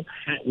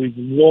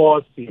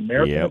lost the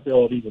American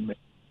ability to make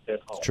it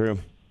at home. It's true.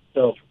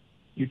 So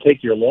you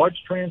take your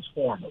large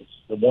transformers,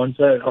 the ones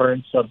that are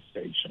in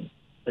substations.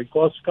 They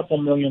cost a couple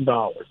 $1 million.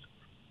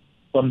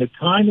 From the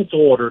time it's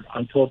ordered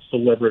until it's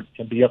delivered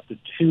can be up to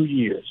 2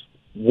 years.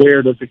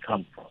 Where does it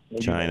come from?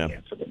 China.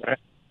 Answer to that.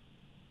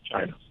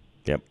 China.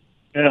 Yep.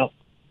 Now,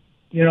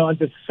 you know, on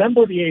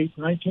December the 8th,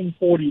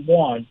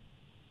 1941,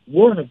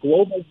 we're in a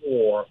global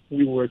war.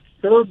 We were a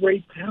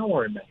third-rate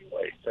power in many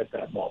ways at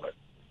that moment.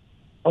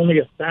 Only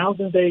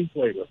 1,000 days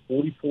later,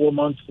 44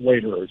 months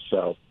later or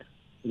so,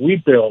 we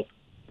built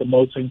the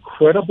most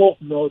incredible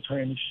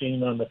military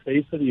machine on the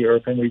face of the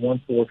earth, and we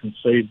went forth and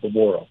saved the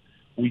world.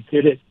 We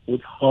did it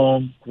with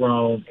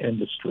homegrown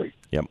industry.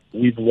 Yep.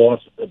 We've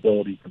lost the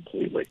ability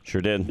completely.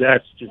 Sure did.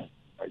 That's just...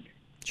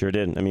 Sure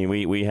did. I mean,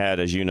 we had,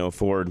 as you know,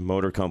 Ford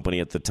Motor Company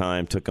at the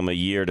time. Took them a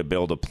year to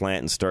build a plant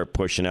and start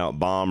pushing out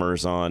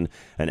bombers on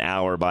an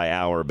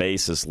hour-by-hour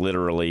basis,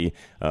 literally.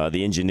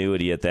 The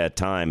ingenuity at that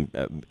time.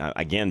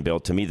 Again,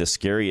 Bill, to me, the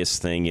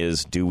scariest thing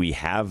is, do we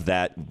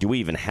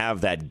even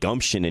have that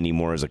gumption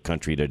anymore as a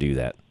country to do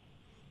that?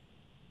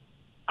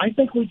 I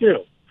think we do.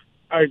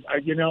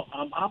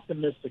 I'm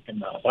optimistic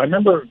enough. I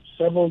remember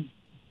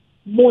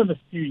more than a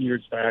few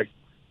years back,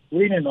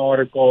 reading an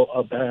article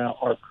about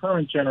our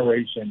current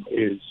generation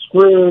is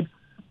screwed.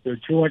 They're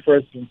too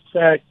interested in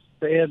sex,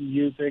 bad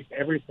music,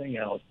 everything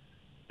else.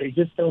 They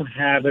just don't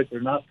have it.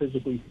 They're not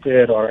physically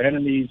fit. Our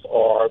enemies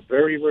are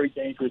very, very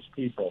dangerous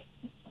people.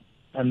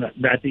 And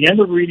at the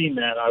end of reading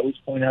that, I always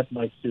point out to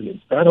my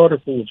students, that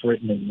article was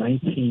written in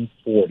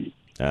 1940.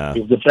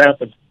 It was about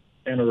the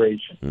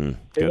generation.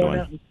 They went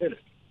out and did it.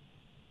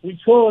 We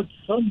saw it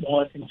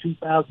somewhat in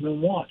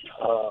 2001,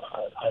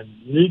 a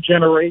new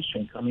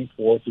generation coming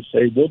forward to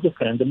say, we'll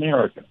defend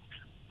America.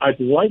 I'd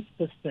like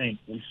to think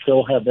we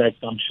still have that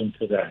gumption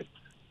today.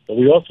 But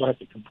we also have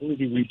to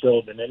completely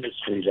rebuild an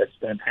industry that's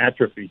been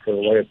atrophied for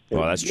the last 30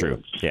 Well, that's years.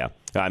 true. Yeah.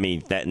 I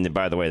mean, that, and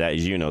by the way, that,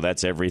 as you know,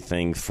 that's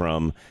everything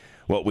from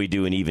what we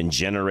do in even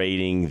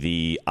generating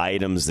the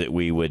items that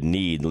we would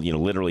need,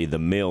 literally the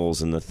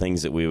mills and the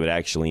things that we would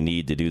actually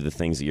need to do the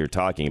things that you're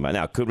talking about.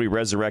 Now, could we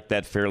resurrect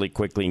that fairly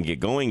quickly and get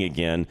going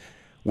again?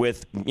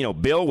 With,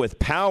 Bill, with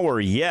power,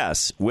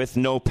 yes. With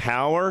no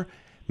power,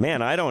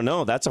 man, I don't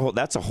know. That's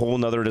a whole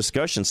nother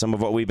discussion. Some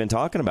of what we've been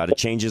talking about. It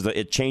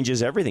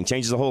changes everything,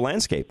 changes the whole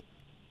landscape.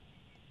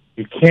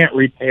 You can't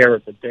repair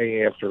it the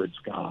day after it's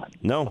gone.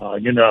 No.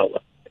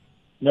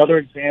 Another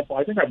example,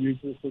 I think I've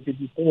used this with you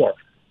before.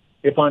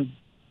 If on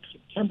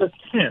September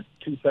 10th,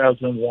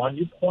 2001,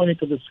 you pointed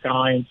to the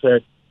sky and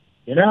said,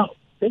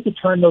 they could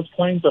turn those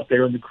planes up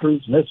there into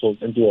cruise missiles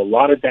and do a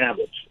lot of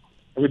damage,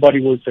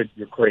 everybody would have said,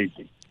 you're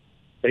crazy.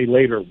 Day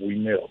later, we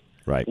knew.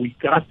 Right. We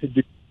got to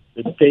do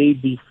the day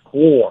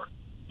before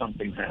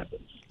something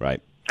happens.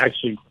 Right.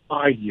 Actually,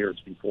 5 years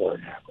before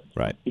it happens.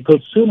 Right.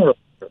 Because sooner or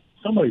later,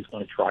 somebody's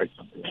going to try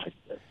something like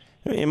this.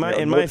 In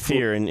my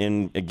fear,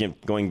 and again,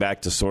 going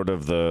back to sort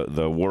of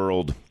the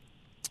world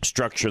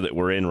structure that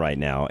we're in right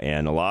now,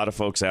 and a lot of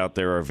folks out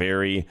there are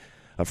very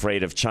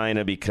afraid of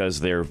China because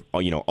they're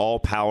all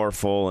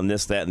powerful and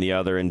this, that, and the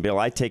other. And Bill,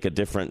 I take a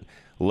different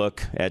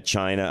look at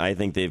China. I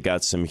think they've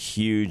got some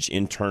huge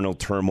internal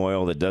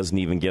turmoil that doesn't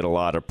even get a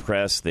lot of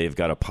press. They've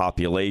got a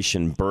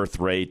population birth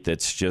rate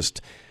that's just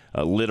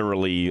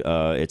literally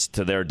it's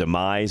to their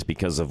demise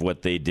because of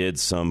what they did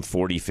some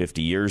 40,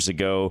 50 years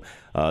ago.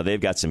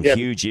 They've got some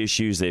huge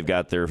issues. They've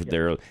got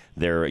their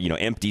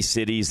empty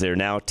cities they're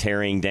now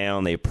tearing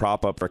down. They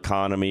prop up their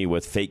economy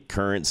with fake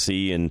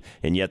currency, and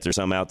yet there's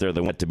some out there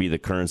that want to be the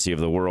currency of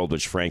the world,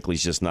 which frankly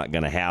is just not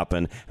going to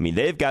happen. I mean,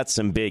 they've got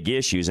some big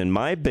issues, and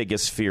my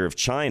biggest fear of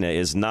China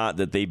is not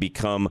that they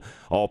become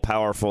all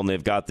powerful and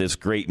they've got this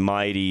great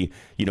mighty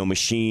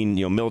machine,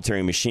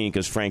 military machine,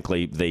 because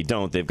frankly they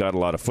don't. They've got a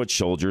lot of foot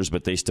soldiers,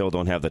 but they still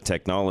don't have the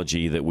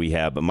technology that we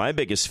have. But my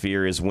biggest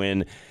fear is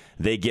when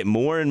they get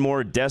more and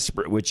more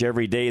desperate, which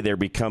every day they're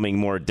becoming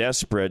more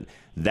desperate.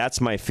 That's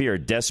my fear.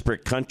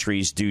 Desperate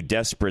countries do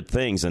desperate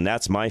things, and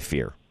that's my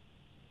fear.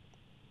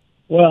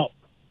 Well,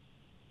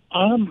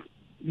 I'm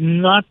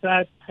not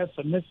that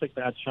pessimistic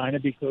about China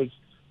because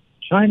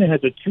China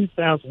has a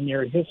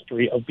 2,000-year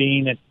history of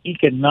being an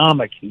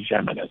economic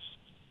hegemonist.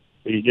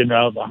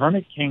 The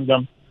Hermit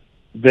Kingdom,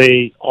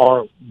 they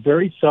are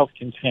very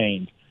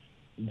self-contained.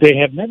 They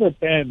have never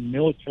been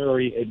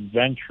military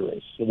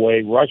adventurous the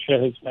way Russia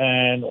has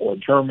been or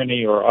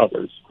Germany or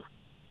others.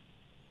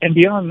 And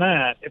beyond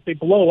that, if they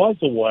blow us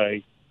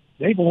away,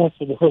 they've lost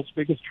the world's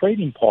biggest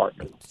trading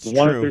partner, the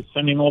one that they're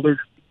sending all their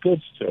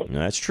goods to.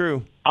 That's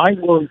true. I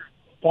worry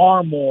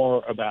far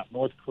more about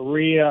North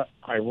Korea,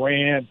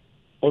 Iran,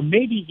 or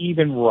maybe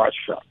even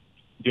Russia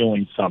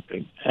doing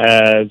something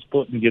as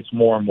Putin gets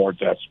more and more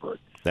desperate.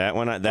 That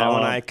one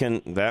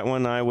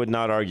I would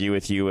not argue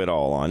with you at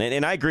all on.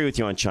 And I agree with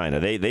you on China.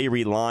 They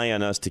rely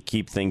on us to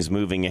keep things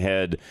moving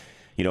ahead,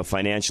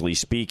 financially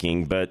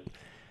speaking. But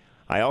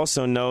I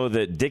also know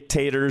that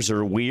dictators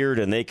are weird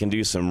and they can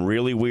do some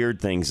really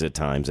weird things at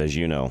times, as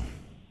you know.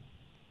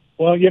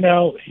 Well,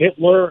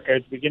 Hitler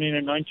at the beginning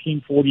of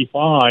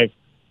 1945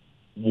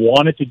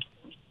 wanted to,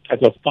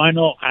 as a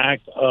final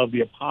act of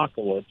the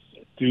apocalypse,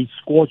 do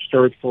scorched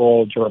earth for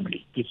all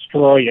Germany,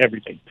 destroy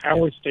everything,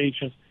 power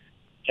stations.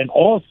 And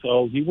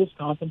also, he was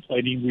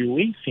contemplating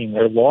releasing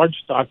their large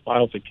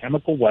stockpiles of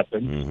chemical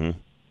weapons,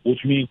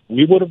 which means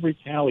we would have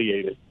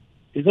retaliated.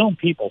 His own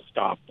people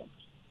stopped him,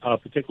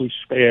 particularly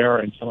Speer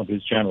and some of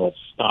his generals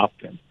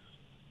stopped him.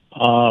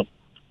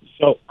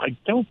 So I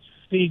don't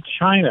see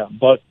China,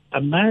 but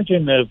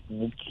imagine if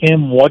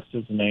Kim,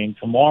 what's-his-name,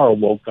 tomorrow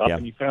woke up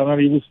and he found out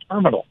he was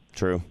terminal.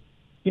 True.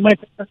 He might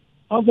say,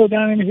 I'll go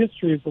down in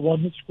history as the one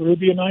who screwed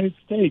the United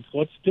States.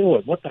 Let's do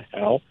it. What the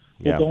hell?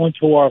 We'll go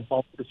into our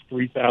bunkers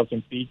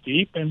 3,000 feet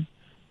deep, and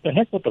the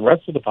heck with the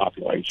rest of the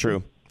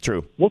population.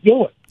 True. We'll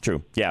do it.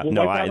 True. Yeah. We'll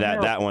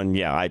that one.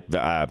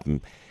 Yeah.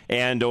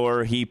 And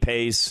or he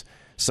pays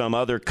some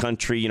other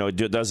country.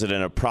 Does it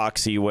in a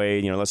proxy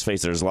way. Let's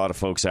face it. There's a lot of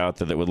folks out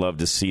there that would love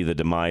to see the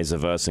demise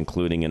of us,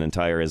 including an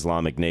entire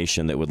Islamic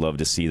nation that would love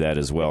to see that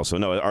as well. So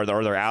no, are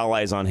there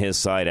allies on his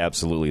side?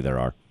 Absolutely, there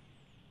are.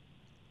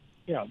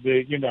 Yeah.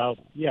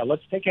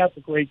 Let's take out the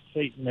great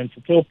Satan and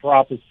fulfill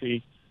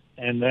prophecy.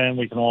 And then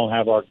we can all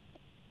have our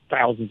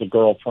thousands of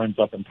girlfriends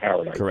up in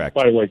paradise. Correct.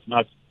 By the way, it's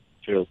not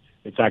true.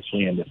 It's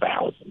actually in the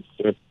thousands.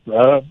 It's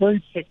a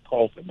very sick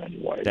cult in many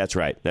ways. That's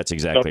right. That's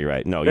exactly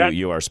right. No,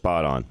 you are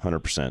spot on,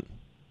 100%.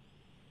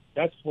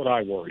 That's what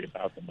I worry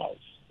about the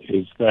most,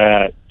 is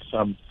that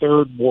some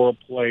third world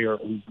player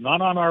who's not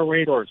on our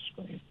radar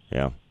screen.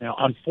 Yeah. Now,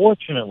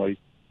 unfortunately,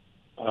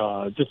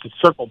 just to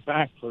circle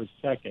back for a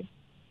second,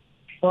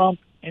 Trump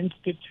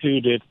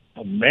instituted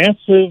a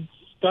massive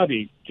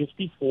study just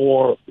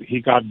before he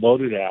got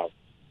voted out,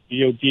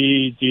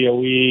 DOD,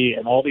 DOE,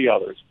 and all the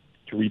others,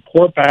 to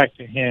report back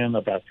to him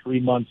about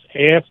 3 months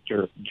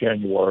after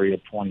January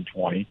of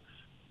 2020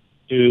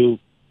 to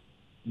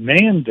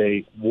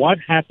mandate what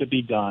had to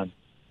be done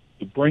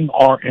to bring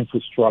our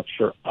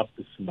infrastructure up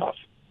to snuff.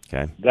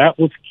 Okay. That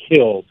was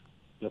killed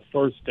the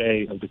first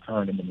day of the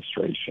current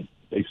administration.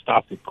 They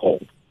stopped it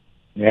cold.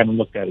 They haven't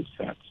looked at it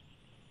since.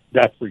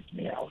 that freaked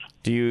me out.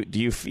 Do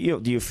you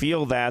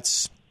feel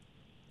that's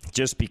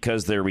just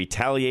because they're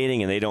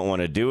retaliating and they don't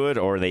want to do it,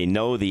 or they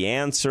know the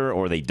answer,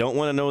 or they don't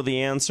want to know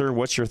the answer?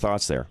 What's your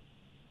thoughts there?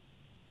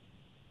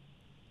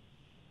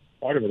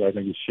 Part of it, I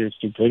think, is sheer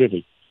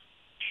stupidity.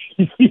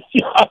 I'm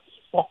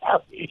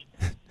sorry.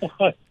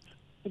 But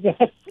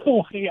that's the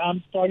way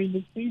I'm starting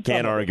to see.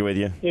 Can't argue with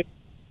you.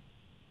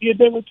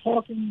 They were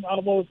talking,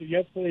 what was it,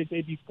 yesterday,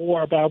 the day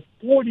before, about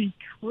 $40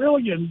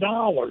 trillion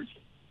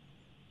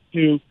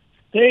to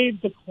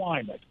save the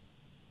climate.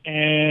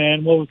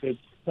 And what was it,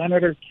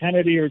 Senator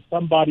Kennedy or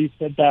somebody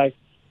said back,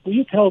 will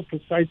you tell us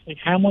precisely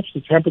how much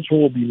the temperature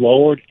will be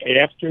lowered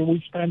after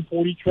we spend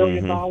 $40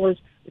 trillion? It's going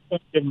to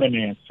give them an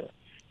answer.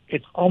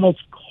 It's almost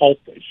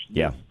cultish.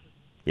 Yeah.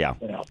 Yeah.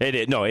 You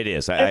know. It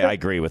is. I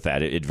agree with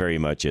that. It very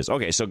much is.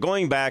 Okay, so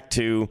going back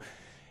to,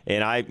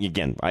 and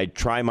I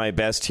try my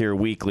best here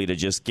weekly to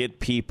just get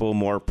people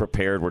more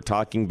prepared. We're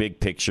talking big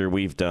picture.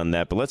 We've done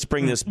that. But let's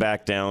bring this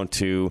back down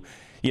to,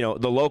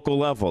 the local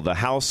level, the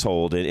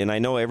household. And I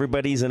know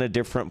everybody's in a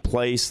different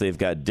place. They've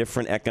got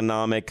different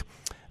economic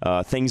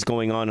things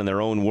going on in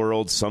their own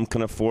world. Some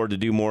can afford to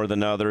do more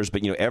than others.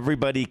 But,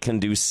 everybody can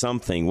do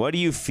something. What do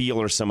you feel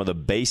are some of the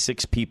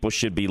basics people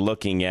should be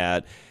looking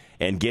at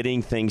and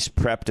getting things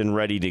prepped and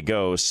ready to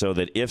go so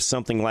that if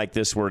something like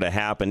this were to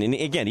happen, and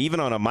again, even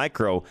on a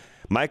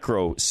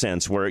micro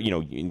sense where,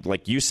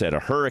 like you said, a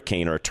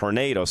hurricane or a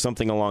tornado,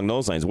 something along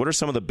those lines, what are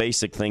some of the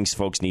basic things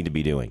folks need to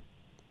be doing?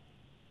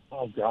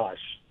 Oh, gosh.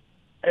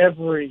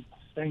 Every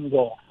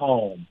single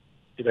home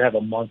should have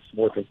a month's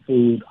worth of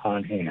food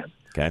on hand.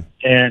 Okay.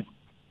 And,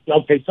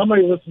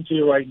 somebody listen to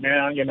you right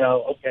now,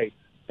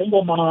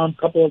 single mom,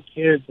 couple of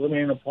kids living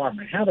in an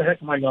apartment. How the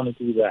heck am I going to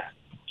do that?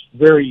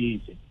 Very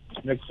easy.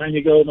 Next time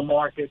you go to the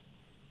market,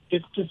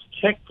 just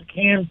check the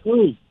canned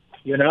food,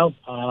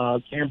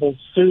 Campbell's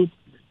soup,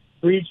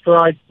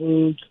 freeze-dried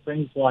foods,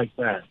 things like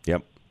that.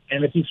 Yep.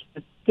 And if you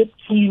spend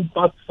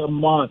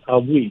 $15 a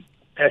week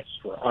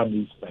extra on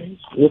these things,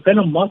 within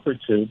a month or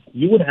two,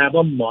 you would have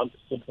a month's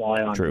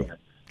supply on hand.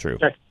 True.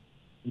 Check.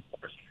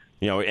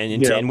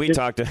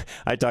 And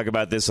I talk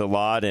about this a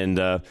lot, and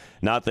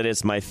not that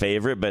it's my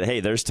favorite, but hey,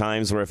 there's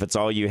times where if it's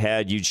all you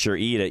had, you'd sure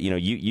eat it.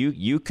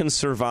 You can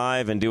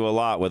survive and do a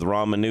lot with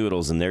ramen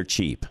noodles, and they're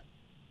cheap.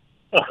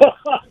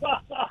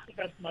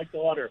 That's my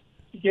daughter.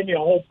 She gave me a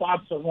whole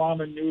box of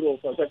ramen noodles.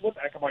 I was like, what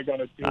the heck am I going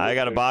to do? I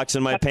got a box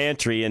in my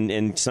pantry,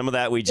 and some of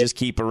that we just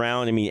keep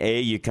around. I mean,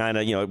 you kind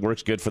of, it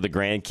works good for the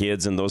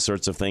grandkids and those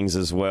sorts of things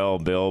as well,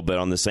 Bill. But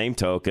on the same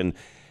token,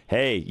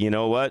 hey, you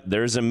know what?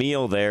 There's a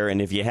meal there,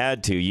 and if you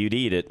had to, you'd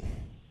eat it.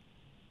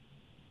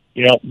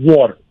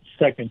 Water,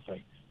 second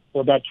thing.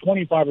 For about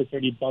 $25 or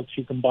 $30,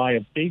 you can buy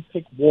a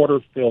basic water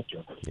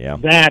filter. Yeah.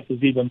 That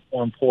is even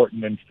more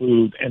important than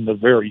food in the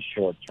very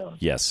short term.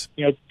 Yes.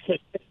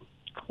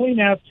 Clean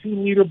out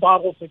 2-liter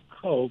bottles of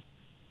Coke,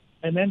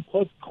 and then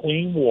put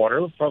clean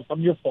water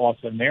from your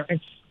faucet in there and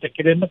stick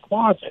it in the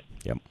closet.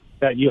 Yep.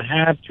 That you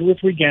have 2 or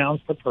 3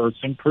 gallons per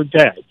person per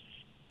day.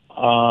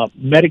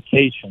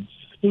 Medications,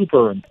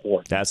 super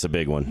important. That's a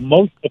big one.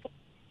 Most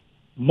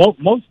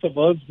of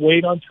us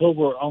wait until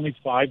we're only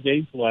 5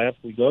 days left.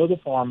 We go to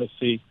the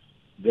pharmacy.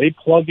 They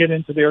plug it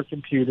into their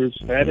computers.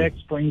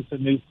 FedEx brings the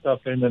new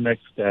stuff in the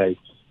next day.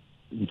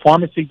 The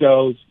pharmacy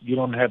goes, you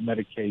don't have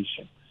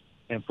medication.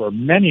 And for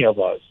many of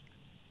us,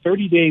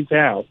 30 days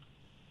out,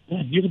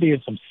 you could be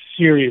in some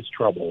serious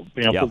trouble.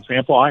 For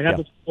example, I have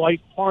a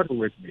slight heart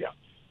arrhythmia.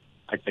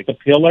 I take a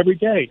pill every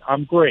day.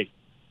 I'm great.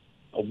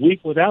 A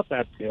week without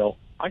that pill,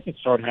 I can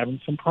start having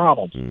some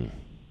problems.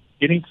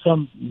 Getting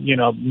some,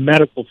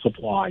 medical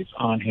supplies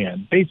on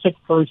hand, basic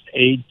first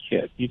aid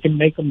kit. You can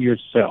make them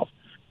yourself.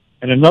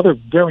 And another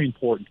very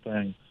important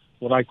thing,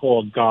 what I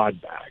call a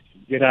God bag.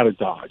 Get out of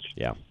Dodge.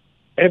 Yeah.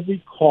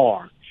 Every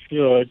car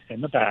should,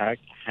 in the back,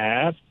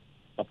 have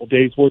a couple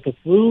days' worth of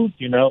food,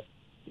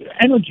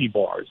 energy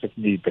bars if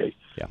need be.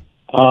 Yeah.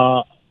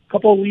 A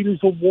couple of liters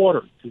of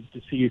water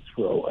to see you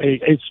through.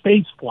 A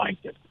space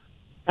blanket.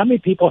 How many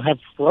people have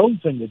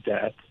frozen to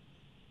death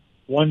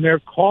when their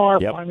car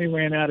finally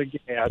ran out of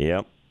gas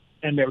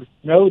and they're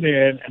snowed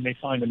in and they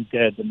find them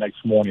dead the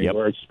next morning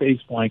where a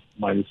space blanket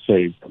might have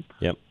saved them?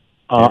 Yep.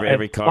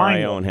 Every car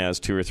I own has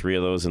 2 or 3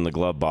 of those in the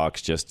glove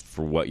box just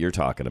for what you're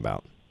talking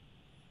about.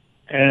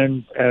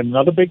 And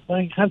another big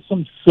thing, have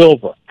some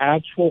silver,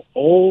 actual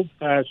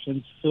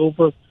old-fashioned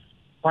silver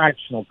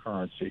fractional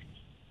currency.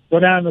 Go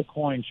down to the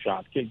coin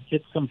shop,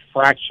 get some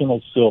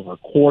fractional silver,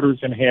 quarters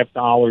and half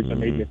dollars and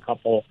maybe a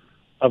couple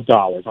of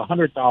dollars,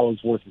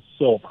 $100 worth of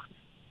silver.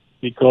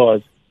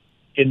 Because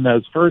in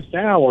those first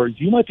hours,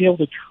 you might be able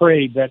to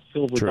trade that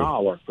silver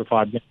dollar for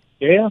 5 minutes of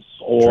gas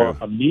or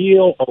a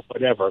meal or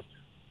whatever,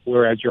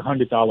 whereas your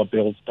 $100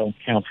 bills don't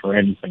count for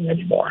anything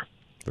anymore.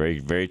 Very,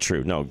 very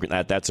true. No,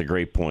 that's a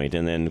great point.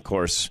 And then, of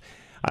course,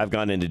 I've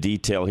gone into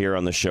detail here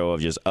on the show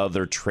of just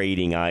other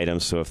trading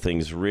items. So if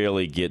things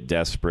really get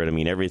desperate, I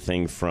mean,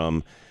 everything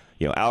from,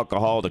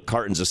 alcohol to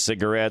cartons of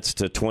cigarettes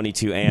to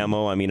 22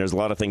 ammo. I mean, there's a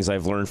lot of things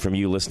I've learned from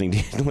you listening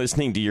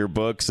to your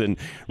books and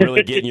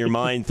really getting your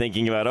mind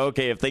thinking about,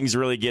 okay, if things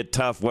really get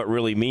tough, what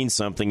really means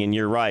something? And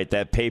you're right,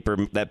 that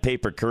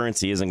paper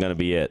currency isn't going to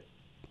be it.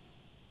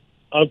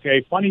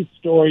 Okay, funny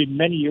story.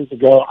 Many years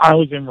ago, I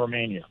was in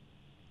Romania.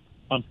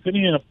 I'm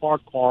sitting in a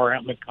parked car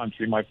out in the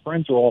country. My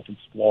friends were off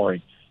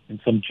exploring,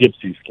 and some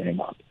gypsies came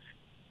up.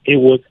 It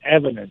was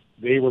evident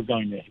they were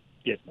going to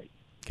get me.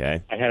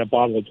 Okay. I had a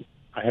bottle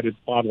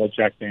of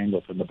Jack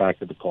Daniels in the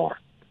back of the car.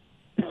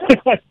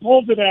 I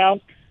pulled it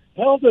out,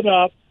 held it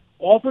up,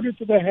 offered it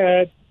to the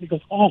head. He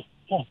goes, "Oh,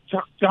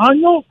 Jack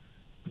Daniel."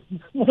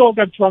 We all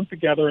got drunk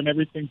together, and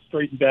everything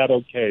straightened out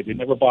okay. They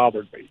never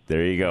bothered me.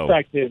 There you go. The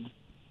fact is,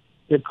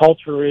 their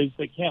culture is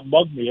they can't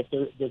mug me if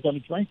they're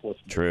going to drink with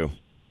me. True.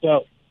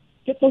 So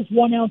get those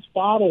 1-ounce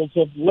bottles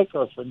of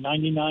liquor for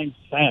 99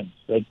 cents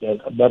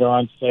that are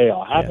on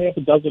sale. Have half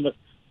a dozen of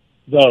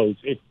those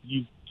if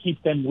you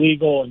keep them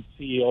legal and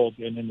sealed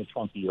and in the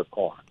trunk of your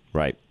car.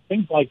 Right.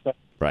 Things like that.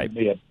 Right.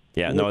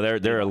 Yeah, no,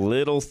 there are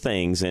little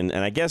things, and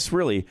I guess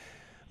really,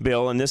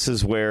 Bill, and this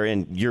is where,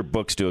 and your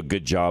books do a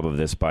good job of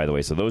this, by the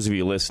way. So those of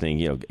you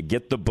listening,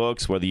 get the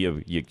books, whether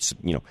you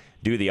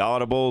do the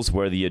audibles,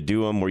 whether you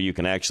do them where you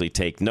can actually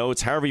take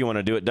notes, however you want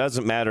to do it.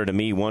 Doesn't matter to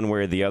me one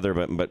way or the other,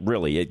 but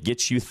really, it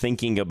gets you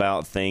thinking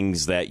about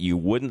things that you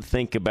wouldn't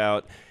think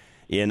about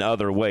in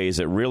other ways.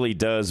 It really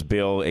does,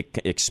 Bill,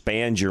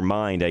 expand your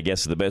mind, I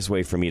guess is the best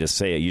way for me to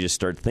say it. You just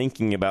start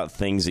thinking about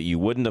things that you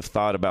wouldn't have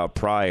thought about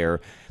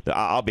prior.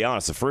 I'll be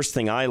honest, the first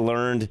thing I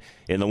learned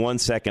in the 1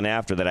 second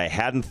after that I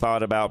hadn't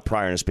thought about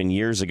prior, and it's been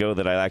years ago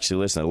that I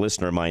actually listened, a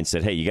listener of mine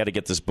said, hey, you got to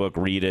get this book,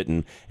 read it.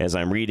 And as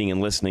I'm reading and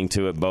listening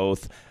to it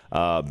both,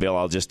 Bill,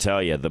 I'll just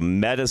tell you, the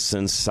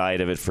medicine side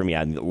of it for me,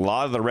 a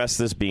lot of the rest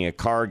of this being a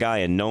car guy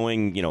and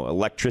knowing,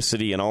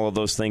 electricity and all of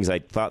those things, I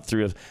thought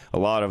through a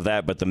lot of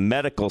that. But the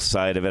medical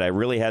side of it, I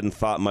really hadn't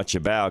thought much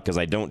about because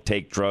I don't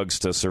take drugs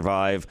to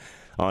survive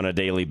on a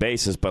daily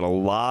basis, but a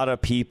lot of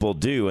people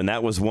do, and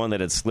that was one that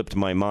had slipped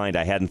my mind.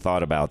 I hadn't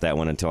thought about that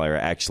one until I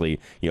actually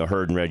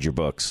heard and read your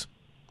books.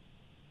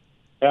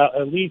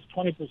 At least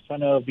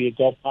 20% of the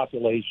adult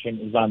population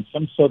is on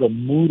some sort of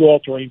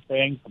mood-altering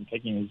thing, from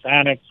taking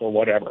Xanax or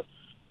whatever.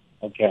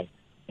 Okay,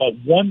 but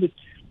 1 to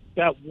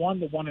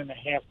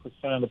 1.5%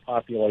 of the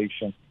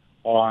population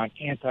are on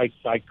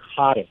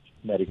antipsychotic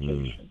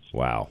medications.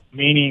 Wow.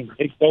 Meaning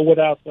they go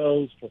without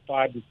those for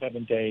 5 to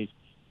 7 days,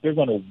 they're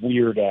going to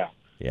weird out.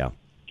 Yeah.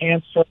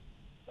 Cancer,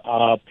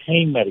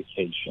 pain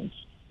medications.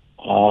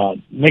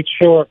 Make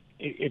sure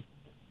if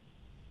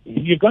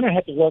you're going to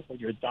have to work with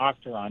your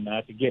doctor on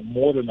that to get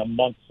more than a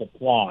month's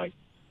supply.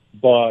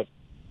 But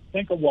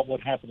think of what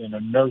would happen in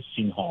a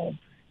nursing home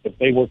if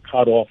they were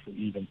cut off for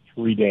even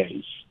 3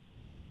 days.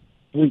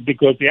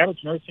 Because the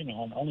average nursing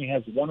home only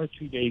has 1 or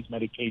 2 days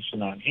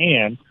medication on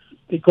hand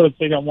because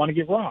they don't want to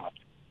get robbed.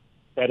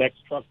 FedEx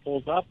truck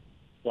pulls up,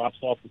 drops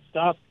off the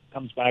stuff,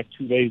 comes back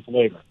 2 days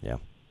later. Yeah.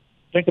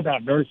 Think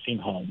about nursing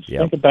homes.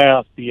 Yep. Think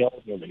about the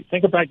elderly.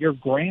 Think about your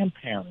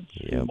grandparents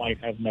who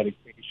might have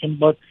medication,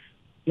 but,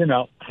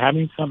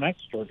 having some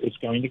extra is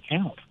going to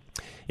count.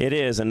 It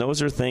is, and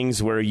those are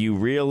things where you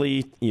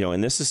really,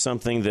 and this is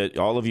something that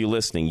all of you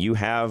listening, you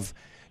have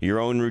your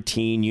own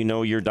routine,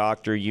 your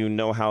doctor,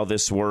 how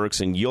this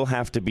works, and you'll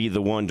have to be the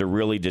one to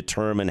really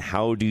determine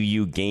how do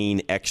you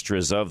gain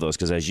extras of those.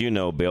 Because as you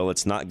know, Bill,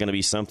 it's not going to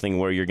be something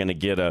where you're going to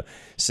get a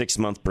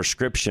 6-month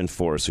prescription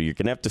for. So you're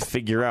going to have to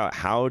figure out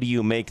how do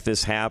you make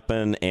this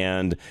happen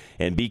and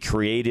be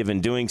creative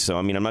in doing so.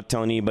 I mean, I'm not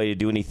telling anybody to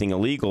do anything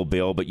illegal,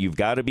 Bill, but you've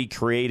got to be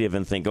creative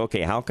and think,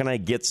 okay, how can I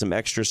get some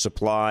extra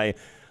supply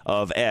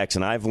of X?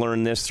 And I've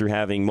learned this through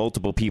having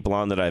multiple people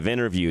on that I've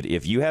interviewed.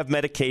 If you have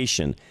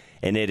medication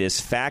and it is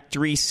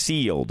factory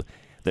sealed,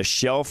 the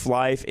shelf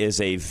life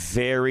is a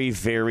very,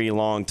 very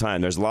long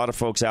time. There's a lot of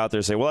folks out there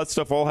who say, well, that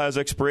stuff all has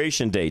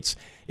expiration dates.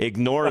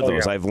 Ignore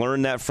those. Yeah. I've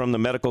learned that from the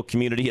medical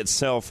community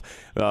itself,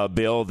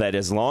 Bill, that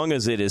as long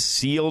as it is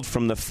sealed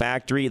from the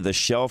factory, the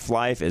shelf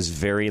life is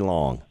very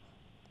long.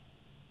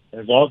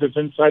 As long as it's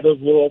inside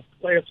those little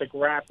plastic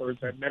wrappers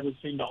that never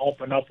seem to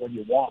open up when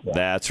you want one.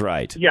 That's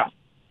right. Yeah.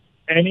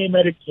 Any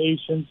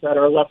medications that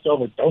are left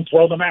over, don't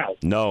throw them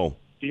out. No.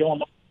 Seal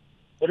them up.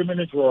 Put them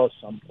in a drawer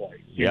someplace.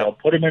 Yep.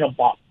 Put them in a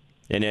box.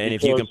 And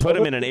if you can put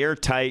them in an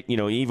airtight,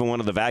 even one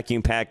of the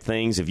vacuum pack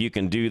things, if you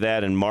can do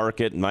that and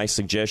mark it, my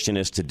suggestion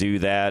is to do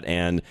that.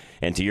 And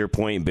to your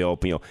point, Bill,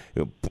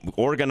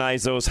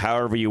 organize those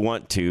however you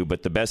want to.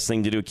 But the best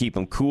thing to do, keep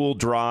them cool,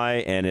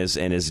 dry, and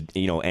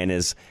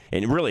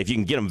really, if you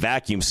can get them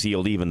vacuum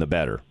sealed, even the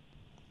better.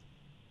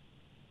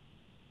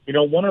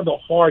 One of the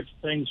hard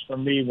things for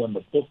me when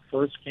the book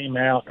first came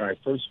out and I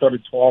first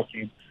started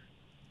talking,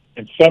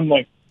 and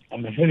suddenly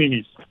I'm hitting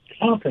these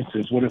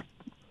conferences with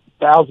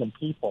 1,000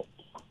 people.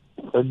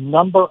 The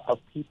number of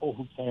people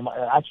who came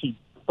actually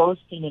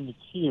bursting into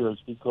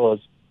tears because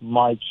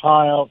my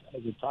child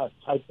is a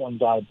type 1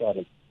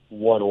 diabetic.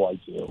 What do I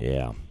do?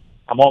 Yeah.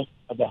 I'm only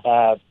going to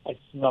have X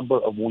number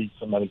of weeks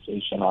of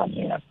medication on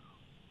hand.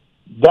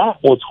 That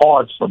was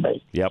hard for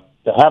me. Yep.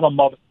 To have a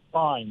mother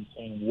crying,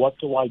 saying, "What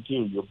do I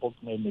do?" Your book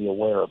made me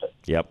aware of it.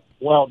 Yep.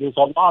 Well, there's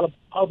a lot of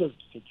other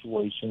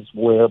situations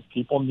where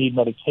people need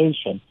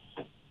medication.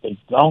 They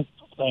don't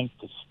think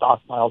to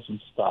stockpile some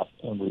stuff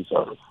in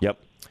reserve. Yep.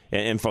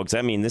 And folks,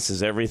 I mean, this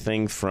is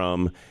everything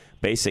from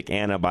basic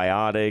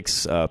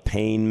antibiotics,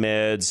 pain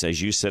meds,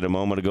 as you said a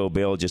moment ago,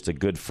 Bill, just a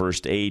good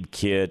first aid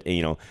kit,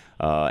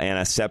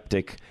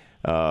 antiseptic,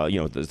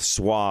 the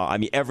swab. I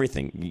mean,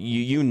 everything.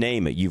 You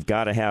name it. You've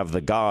got to have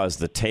the gauze,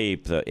 the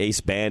tape, the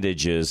ace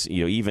bandages,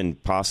 even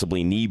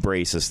possibly knee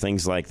braces,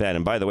 things like that.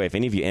 And by the way, if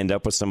any of you end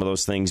up with some of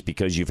those things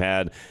because you've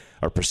had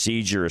a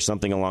procedure or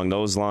something along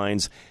those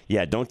lines,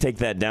 don't take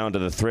that down to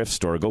the thrift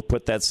store. Go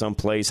put that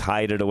someplace,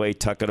 hide it away,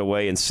 tuck it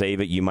away, and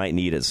save it. You might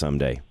need it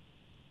someday.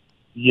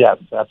 Yes,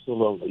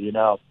 absolutely.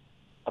 I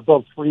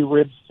broke 3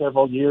 ribs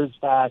several years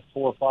back,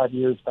 4 or 5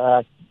 years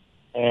back,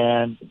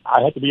 and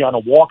I had to be on a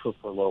walker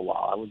for a little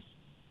while.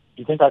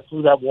 You think I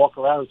threw that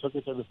walker out? I took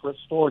it to the thrift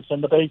store. It's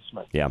in the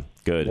basement. Yeah,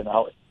 good.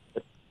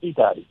 See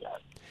that again.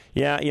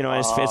 Yeah,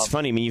 it's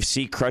funny. I mean, you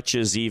see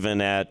crutches even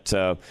at,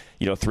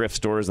 thrift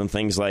stores and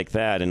things like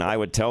that. And I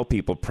would tell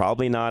people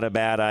probably not a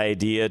bad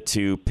idea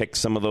to pick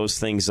some of those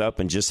things up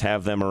and just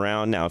have them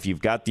around. Now, if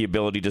you've got the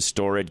ability to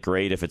store it,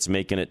 great. If it's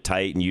making it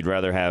tight and you'd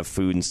rather have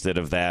food instead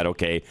of that,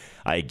 okay,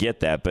 I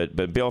get that. But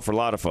Bill, for a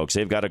lot of folks,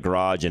 they've got a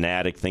garage, an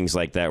attic, things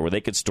like that, where they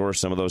could store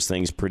some of those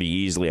things pretty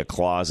easily, a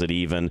closet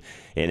even.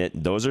 And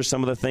those are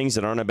some of the things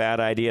that aren't a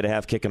bad idea to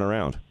have kicking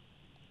around.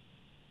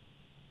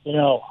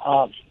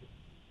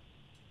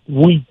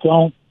 We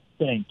don't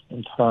think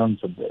in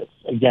terms of this.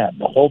 Again,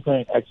 the whole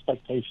thing,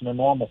 expectation of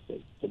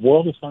normalcy. The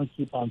world is going to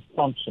keep on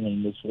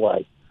functioning this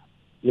way.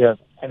 Yeah,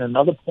 and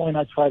another point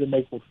I try to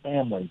make with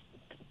families,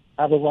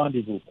 have a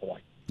rendezvous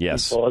point.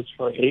 Yes. Because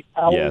for 8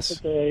 hours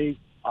a day,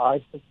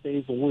 5, 6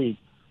 days a week,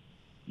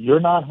 you're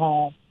not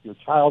home, your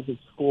child's at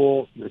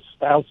school, your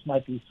spouse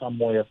might be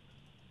somewhere.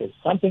 If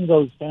something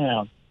goes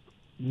down,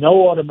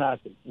 no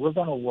automatic. We're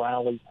going to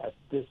rally at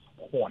this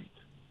point.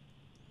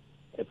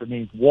 If it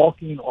means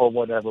walking or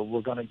whatever,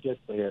 we're going to get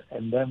there,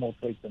 and then we'll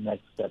take the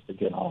next step to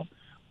get home.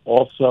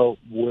 Also,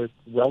 with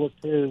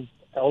relatives,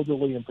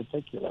 elderly in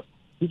particular,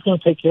 who's going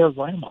to take care of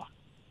grandma?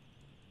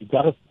 You've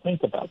got to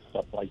think about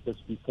stuff like this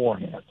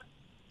beforehand.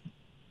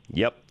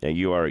 Yep,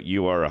 you are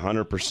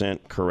 100%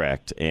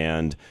 correct.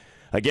 And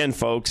again,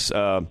 folks,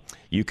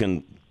 you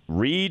can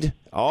read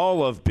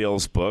all of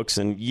Bill's books,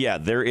 and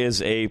there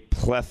is a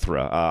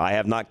plethora. I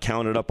have not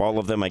counted up all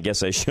of them. I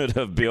guess I should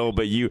have, Bill,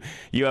 but you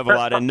have a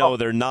lot. And no,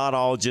 they're not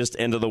all just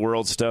end of the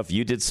world stuff.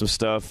 You did some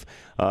stuff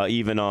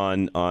even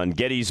on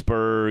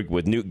Gettysburg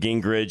with Newt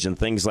Gingrich and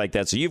things like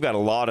that. So you've got a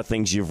lot of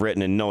things you've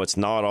written, and no, it's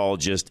not all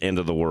just end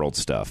of the world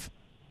stuff.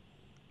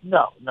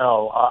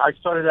 No. I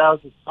started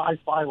out as a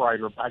sci-fi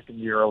writer back in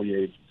the early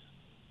 80s.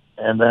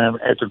 And then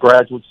after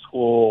graduate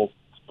school,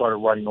 started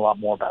writing a lot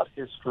more about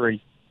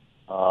history.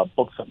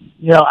 Books.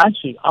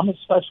 Actually, I'm a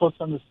specialist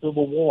in the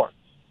Civil War.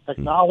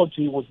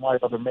 Technology was my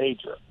other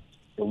major.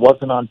 It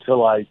wasn't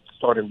until I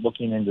started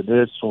looking into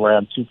this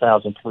around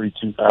 2003,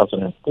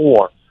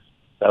 2004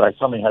 that I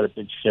suddenly had a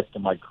big shift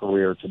in my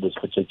career to this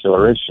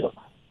particular issue.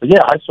 But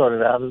I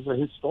started out as a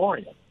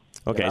historian.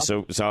 Okay,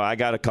 so I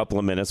got a couple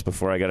of minutes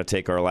before I got to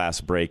take our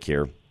last break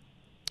here.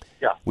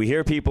 Yeah. We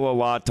hear people a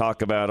lot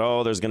talk about,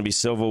 there's going to be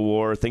civil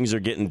war. Things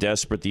are getting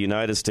desperate. The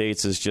United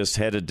States is just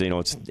headed,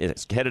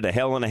 it's headed to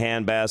hell in a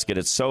handbasket.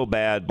 It's so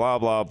bad, blah,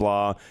 blah,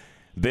 blah.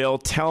 Bill,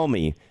 tell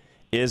me,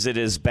 is it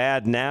as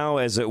bad now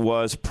as it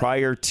was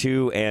prior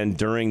to and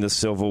during the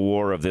Civil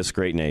War of this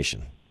great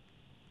nation?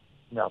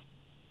 No.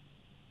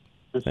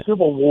 The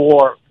Civil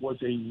War was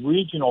a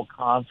regional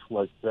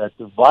conflict that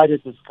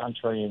divided this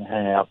country in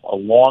half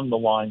along the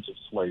lines of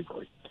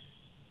slavery.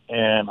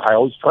 And I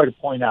always try to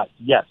point out,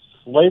 yes,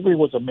 slavery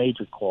was a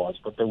major cause,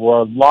 but there were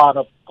a lot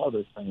of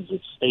other things.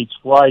 It's states'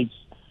 rights,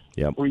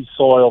 free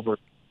soil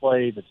versus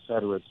slave, et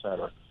cetera, et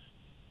cetera.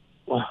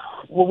 Well,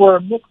 we're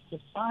a mixed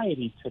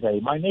society today.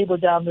 My neighbor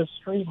down the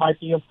street might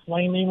be a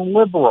flaming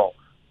liberal.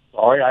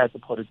 Sorry, I have to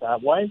put it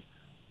that way.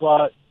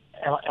 But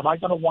am I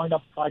going to wind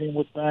up fighting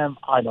with them?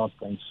 I don't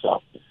think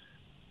so.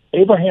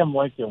 Abraham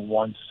Lincoln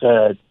once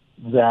said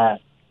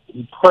that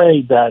he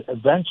prayed that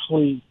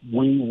eventually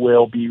we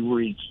will be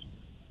reached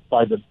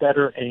by the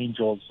better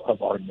angels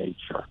of our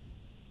nature.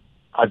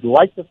 I'd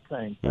like to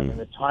think that in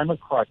a time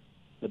of crisis,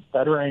 the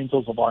better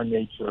angels of our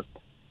nature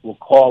will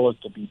call us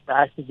to be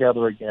back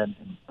together again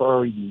and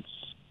bury these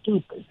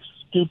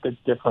stupid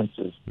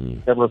differences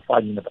that we're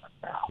fighting about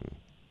now.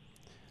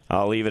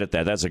 I'll leave it at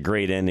that. That's a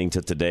great ending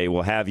to today.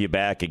 We'll have you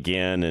back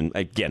again. And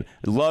again,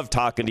 love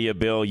talking to you,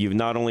 Bill. You've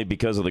not only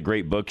because of the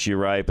great books you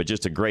write, but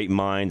just a great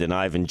mind. And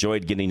I've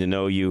enjoyed getting to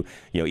know you,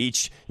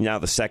 each now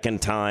the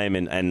second time.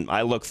 And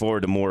I look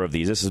forward to more of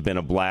these. This has been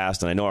a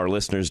blast. And I know our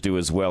listeners do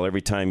as well.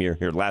 Every time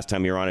last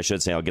time you're on, I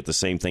should say, I'll get the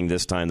same thing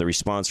this time. The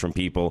response from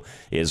people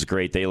is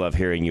great. They love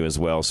hearing you as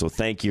well. So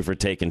thank you for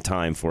taking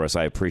time for us.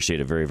 I appreciate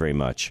it very, very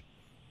much.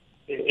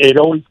 It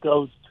always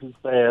goes too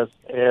fast.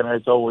 And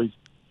as always,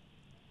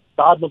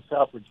 God looks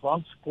out for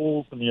drunk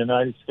schools in the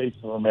United States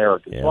of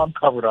America. So I'm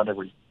covered on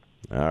everything.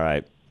 All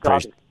right.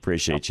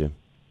 Appreciate you.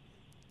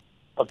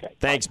 Okay.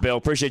 Thanks, Bill.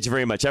 Appreciate you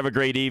very much. Have a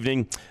great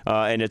evening.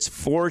 And it's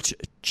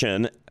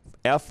Forstchen,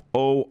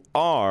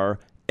 Forstchen.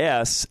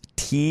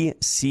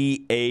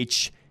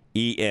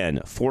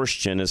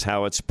 Forstchen is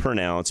how it's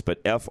pronounced,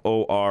 but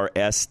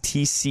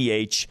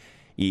Forstchen.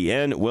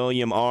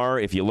 William R.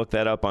 If you look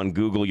that up on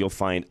Google, you'll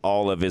find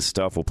all of his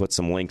stuff. We'll put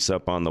some links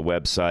up on the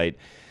website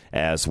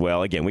as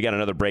well. Again, we got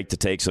another break to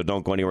take, so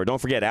don't go anywhere. Don't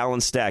forget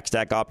Alan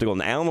Stack Optical.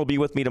 And Alan will be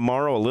with me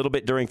tomorrow a little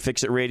bit during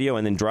Fix It Radio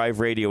and then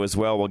Drive Radio as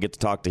well. We'll get to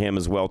talk to him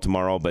as well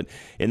tomorrow. But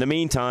in the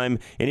meantime,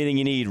 anything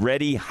you need,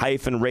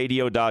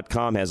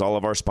 ready-radio.com has all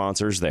of our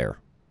sponsors there.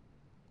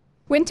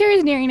 Winter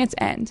is nearing its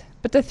end,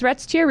 but the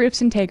threats to your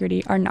roof's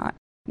integrity are not.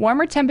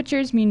 Warmer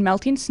temperatures mean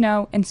melting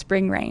snow and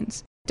spring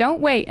rains. Don't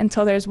wait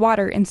until there's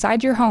water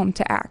inside your home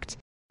to act.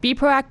 Be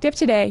proactive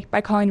today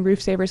by calling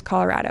Roof Savers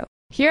Colorado.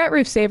 Here at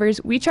Roof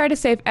Savers, we try to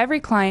save every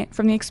client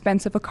from the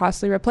expense of a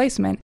costly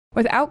replacement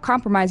without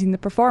compromising the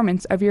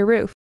performance of your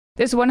roof.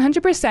 This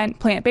 100%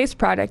 plant-based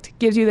product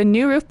gives you the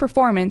new roof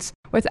performance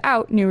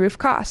without new roof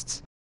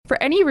costs.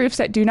 For any roofs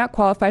that do not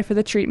qualify for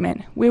the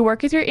treatment, we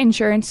work with your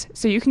insurance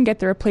so you can get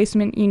the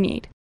replacement you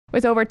need.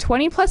 With over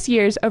 20 plus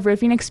years of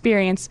roofing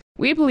experience,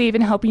 we believe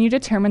in helping you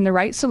determine the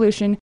right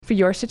solution for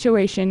your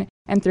situation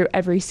and through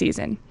every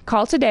season.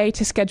 Call today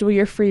to schedule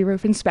your free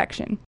roof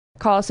inspection.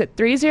 Call us at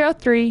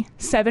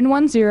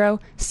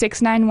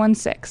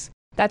 303-710-6916.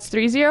 That's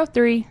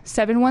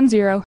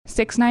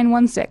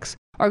 303-710-6916.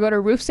 Or go to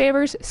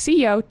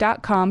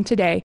roofsaversco.com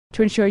today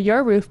to ensure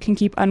your roof can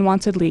keep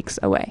unwanted leaks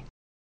away.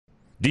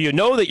 Do you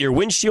know that your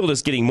windshield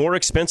is getting more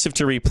expensive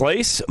to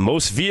replace?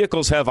 Most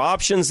vehicles have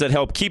options that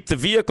help keep the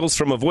vehicles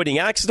from avoiding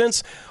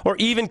accidents or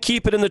even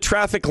keep it in the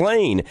traffic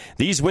lane.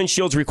 These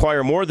windshields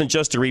require more than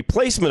just a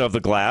replacement of the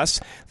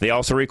glass. They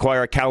also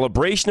require a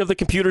calibration of the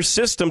computer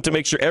system to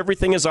make sure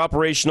everything is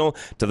operational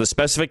to the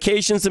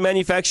specifications the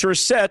manufacturer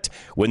set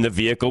when the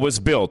vehicle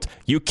was built.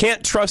 You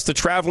can't trust the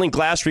traveling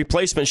glass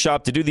replacement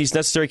shop to do these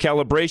necessary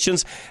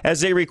calibrations, as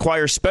they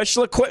require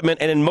special equipment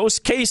and, in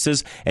most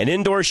cases, an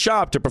indoor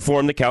shop to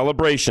perform the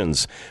calibration.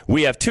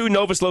 We have 2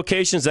 Novus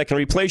locations that can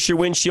replace your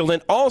windshield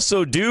and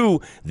also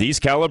do these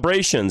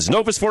calibrations.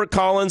 Novus Fort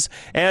Collins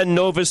and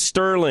Novus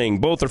Sterling.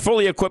 Both are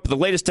fully equipped with the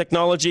latest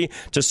technology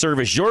to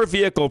service your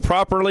vehicle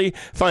properly.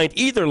 Find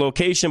either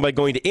location by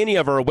going to any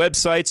of our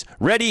websites,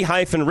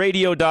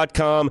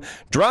 ready-radio.com,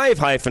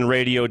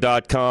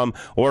 drive-radio.com,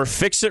 or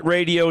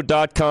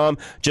fixitradio.com.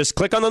 Just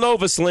click on the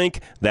Novus link.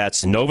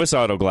 That's Novus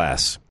Auto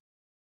Glass.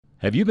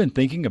 Have you been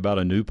thinking about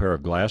a new pair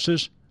of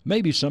glasses?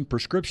 Maybe some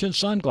prescription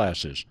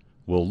sunglasses?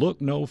 Well, look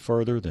no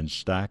further than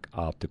Stack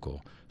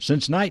Optical.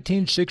 Since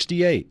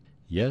 1968,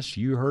 yes,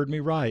 you heard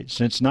me right,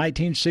 since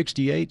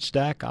 1968,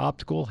 Stack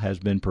Optical has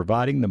been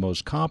providing the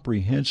most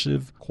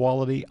comprehensive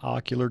quality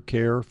ocular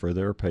care for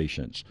their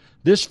patients.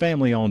 This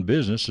family-owned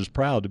business is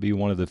proud to be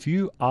one of the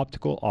few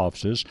optical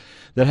offices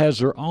that has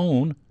their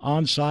own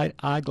on-site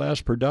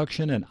eyeglass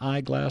production and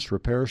eyeglass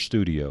repair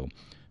studio.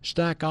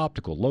 Stack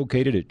Optical,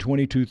 located at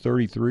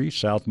 2233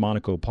 South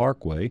Monaco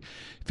Parkway,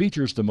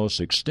 features the most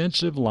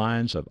extensive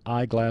lines of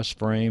eyeglass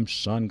frames,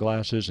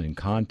 sunglasses, and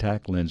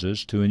contact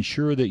lenses to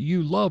ensure that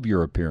you love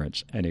your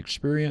appearance and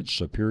experience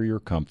superior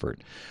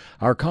comfort.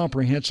 Our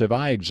comprehensive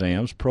eye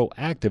exams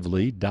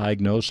proactively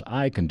diagnose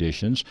eye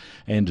conditions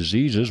and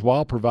diseases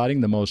while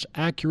providing the most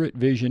accurate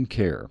vision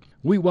care.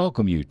 We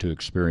welcome you to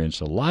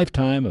experience a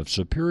lifetime of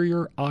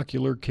superior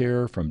ocular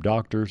care from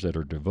doctors that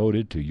are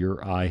devoted to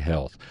your eye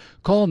health.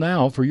 Call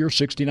now for your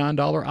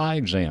 $69 eye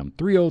exam,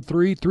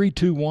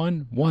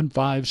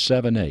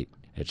 303-321-1578.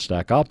 At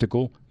Stack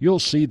Optical, you'll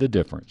see the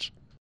difference.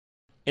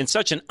 In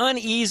such an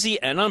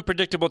uneasy and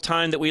unpredictable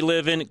time that we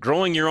live in,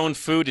 growing your own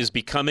food is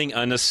becoming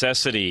a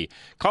necessity.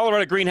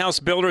 Colorado Greenhouse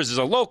Builders is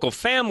a local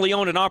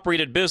family-owned and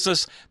operated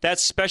business that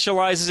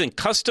specializes in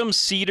custom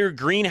cedar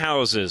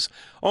greenhouses.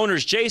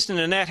 Owners Jason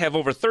and Annette have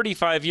over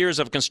 35 years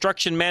of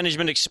construction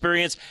management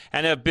experience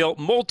and have built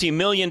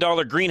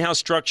multi-million-dollar greenhouse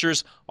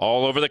structures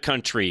all over the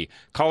country.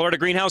 Colorado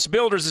Greenhouse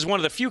Builders is one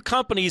of the few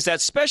companies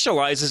that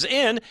specializes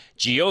in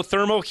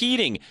geothermal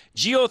heating.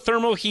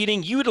 Geothermal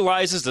heating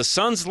utilizes the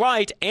sun's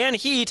light and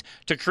heat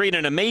to create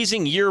an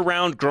amazing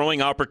year-round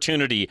growing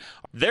opportunity.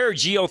 Their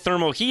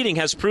geothermal heating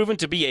has proven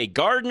to be a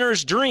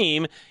gardener's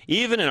dream,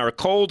 even in our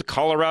cold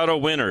Colorado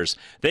winters.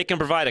 They can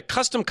provide a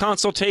custom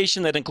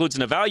consultation that includes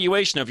an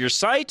evaluation of your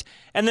site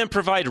and then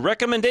provide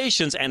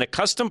recommendations and a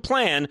custom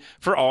plan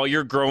for all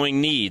your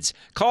growing needs.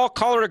 Call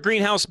Colorado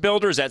Greenhouse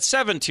Builders at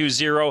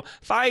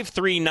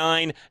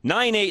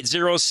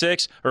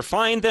 720-539-9806 or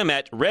find them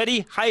at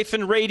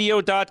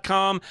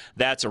ready-radio.com.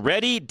 That's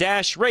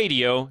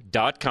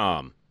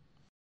ready-radio.com.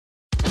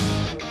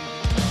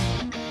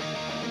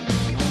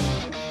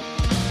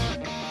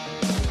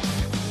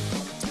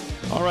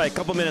 All right, a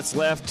couple minutes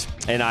left,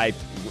 and I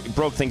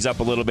broke things up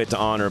a little bit to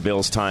honor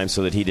Bill's time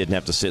so that he didn't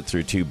have to sit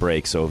through 2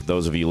 breaks. So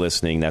those of you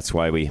listening, that's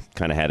why we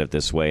kind of had it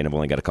this way, and I've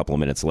only got a couple of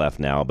minutes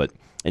left now. But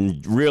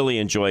and really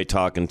enjoyed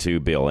talking to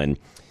Bill. And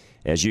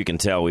as you can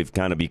tell, we've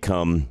kind of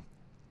become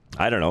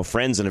I don't know,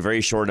 friends in a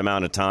very short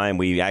amount of time.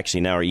 We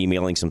actually now are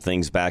emailing some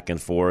things back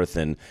and forth,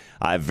 and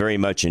I've very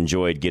much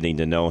enjoyed getting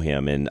to know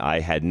him. And I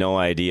had no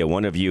idea.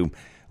 One of you,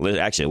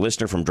 actually a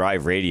listener from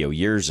Drive Radio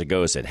years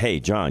ago, said, "Hey,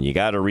 John, you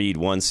got to read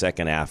 1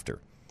 Second After."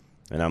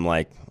 And I'm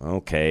like,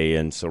 okay.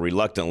 And so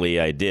reluctantly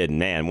I did.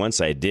 Man, once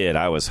I did,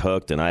 I was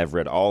hooked, and I've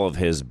read all of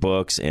his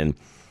books, and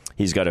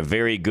he's got a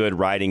very good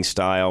writing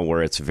style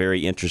where it's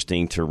very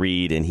interesting to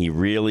read, and he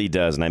really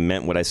does, and I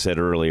meant what I said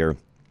earlier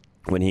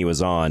when he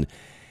was on,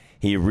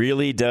 he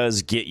really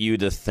does get you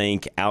to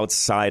think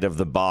outside of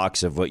the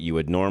box of what you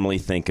would normally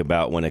think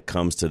about when it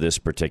comes to this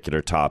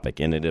particular topic.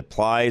 And it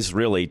applies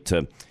really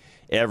to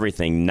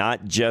everything,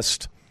 not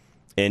just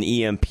an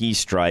EMP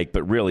strike,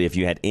 but really if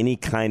you had any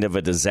kind of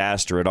a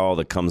disaster at all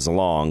that comes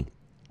along,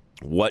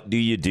 what do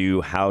you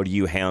do? How do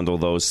you handle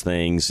those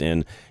things?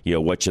 And,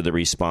 what should the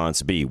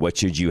response be? What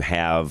should you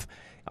have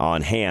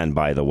on hand,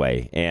 by the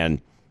way? And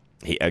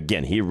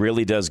he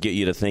really does get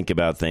you to think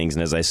about things.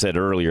 And as I said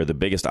earlier, the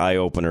biggest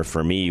eye-opener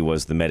for me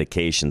was the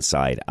medication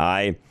side.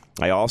 I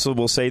also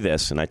will say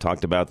this, and I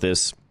talked about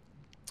this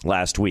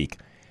last week.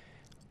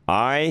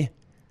 I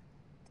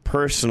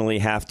personally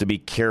have to be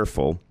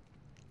careful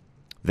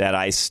that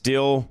I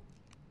still,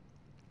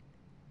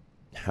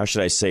 how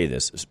should I say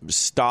this,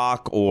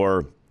 stock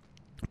or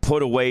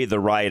put away the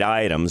right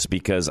items,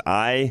 because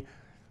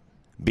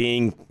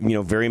being,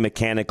 very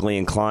mechanically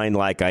inclined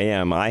like I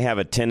am, I have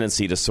a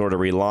tendency to sort of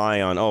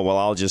rely on,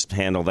 I'll just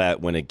handle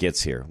that when it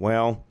gets here.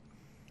 Well,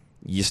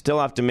 you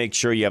still have to make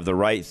sure you have the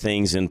right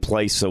things in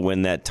place so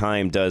when that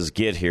time does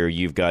get here,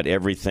 you've got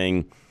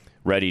everything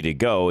ready to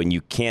go, and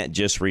you can't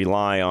just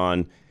rely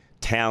on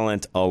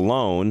talent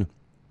alone.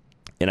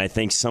 And I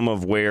think some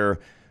of where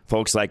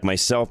folks like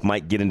myself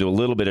might get into a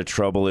little bit of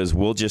trouble is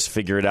we'll just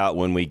figure it out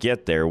when we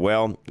get there.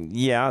 Well,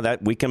 yeah,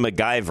 that we can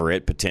MacGyver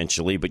it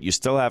potentially, but you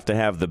still have to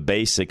have the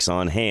basics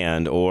on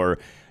hand or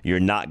you're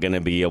not going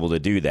to be able to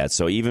do that.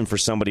 So even for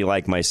somebody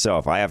like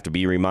myself, I have to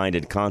be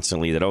reminded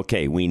constantly that,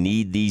 okay, we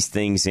need these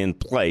things in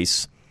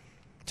place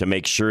to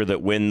make sure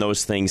that when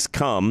those things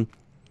come,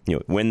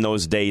 when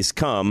those days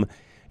come,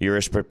 you're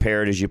as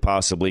prepared as you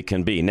possibly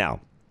can be.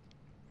 Now,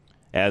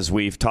 as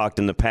we've talked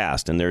in the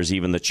past, and there's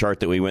even the chart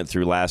that we went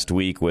through last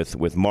week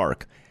with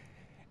Mark,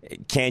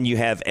 can you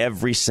have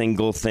every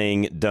single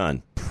thing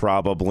done?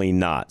 Probably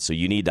not. So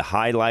you need to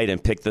highlight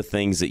and pick the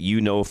things that you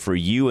know for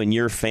you and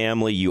your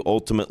family you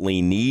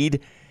ultimately need,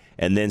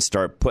 and then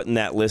start putting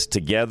that list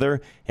together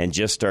and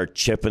just start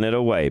chipping it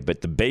away. But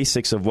the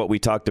basics of what we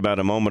talked about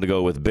a moment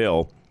ago with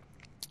Bill,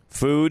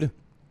 food,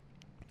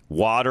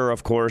 water,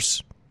 of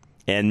course,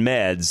 and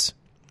meds,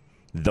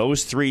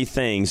 those three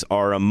things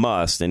are a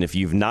must, and if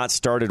you've not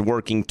started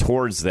working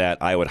towards that,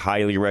 I would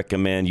highly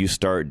recommend you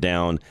start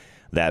down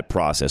that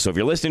process. So if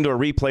you're listening to a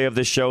replay of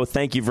this show,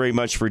 thank you very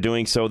much for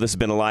doing so. This has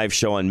been a live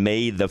show on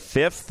May the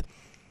 5th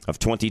of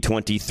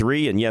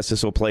 2023, and yes,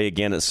 this will play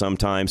again at some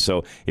time,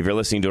 so if you're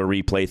listening to a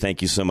replay,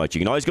 thank you so much. You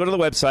can always go to the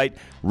website,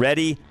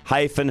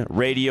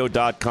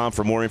 ready-radio.com,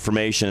 for more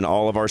information, and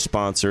all of our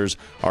sponsors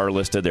are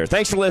listed there.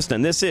 Thanks for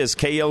listening. This is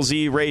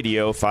KLZ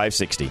Radio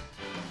 560.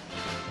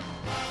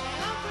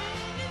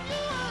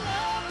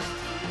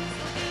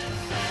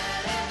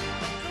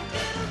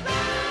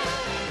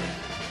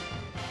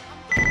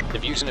 The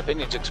views and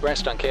opinions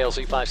expressed on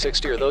KLZ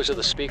 560 are those of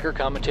the speaker,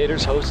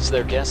 commentators, hosts,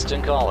 their guests,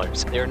 and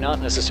callers. They are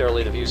not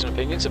necessarily the views and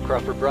opinions of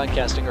Crawford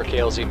Broadcasting or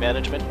KLZ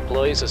management,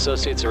 employees,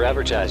 associates, or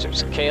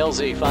advertisers.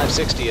 KLZ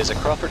 560 is a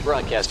Crawford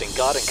Broadcasting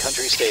God and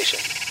Country station.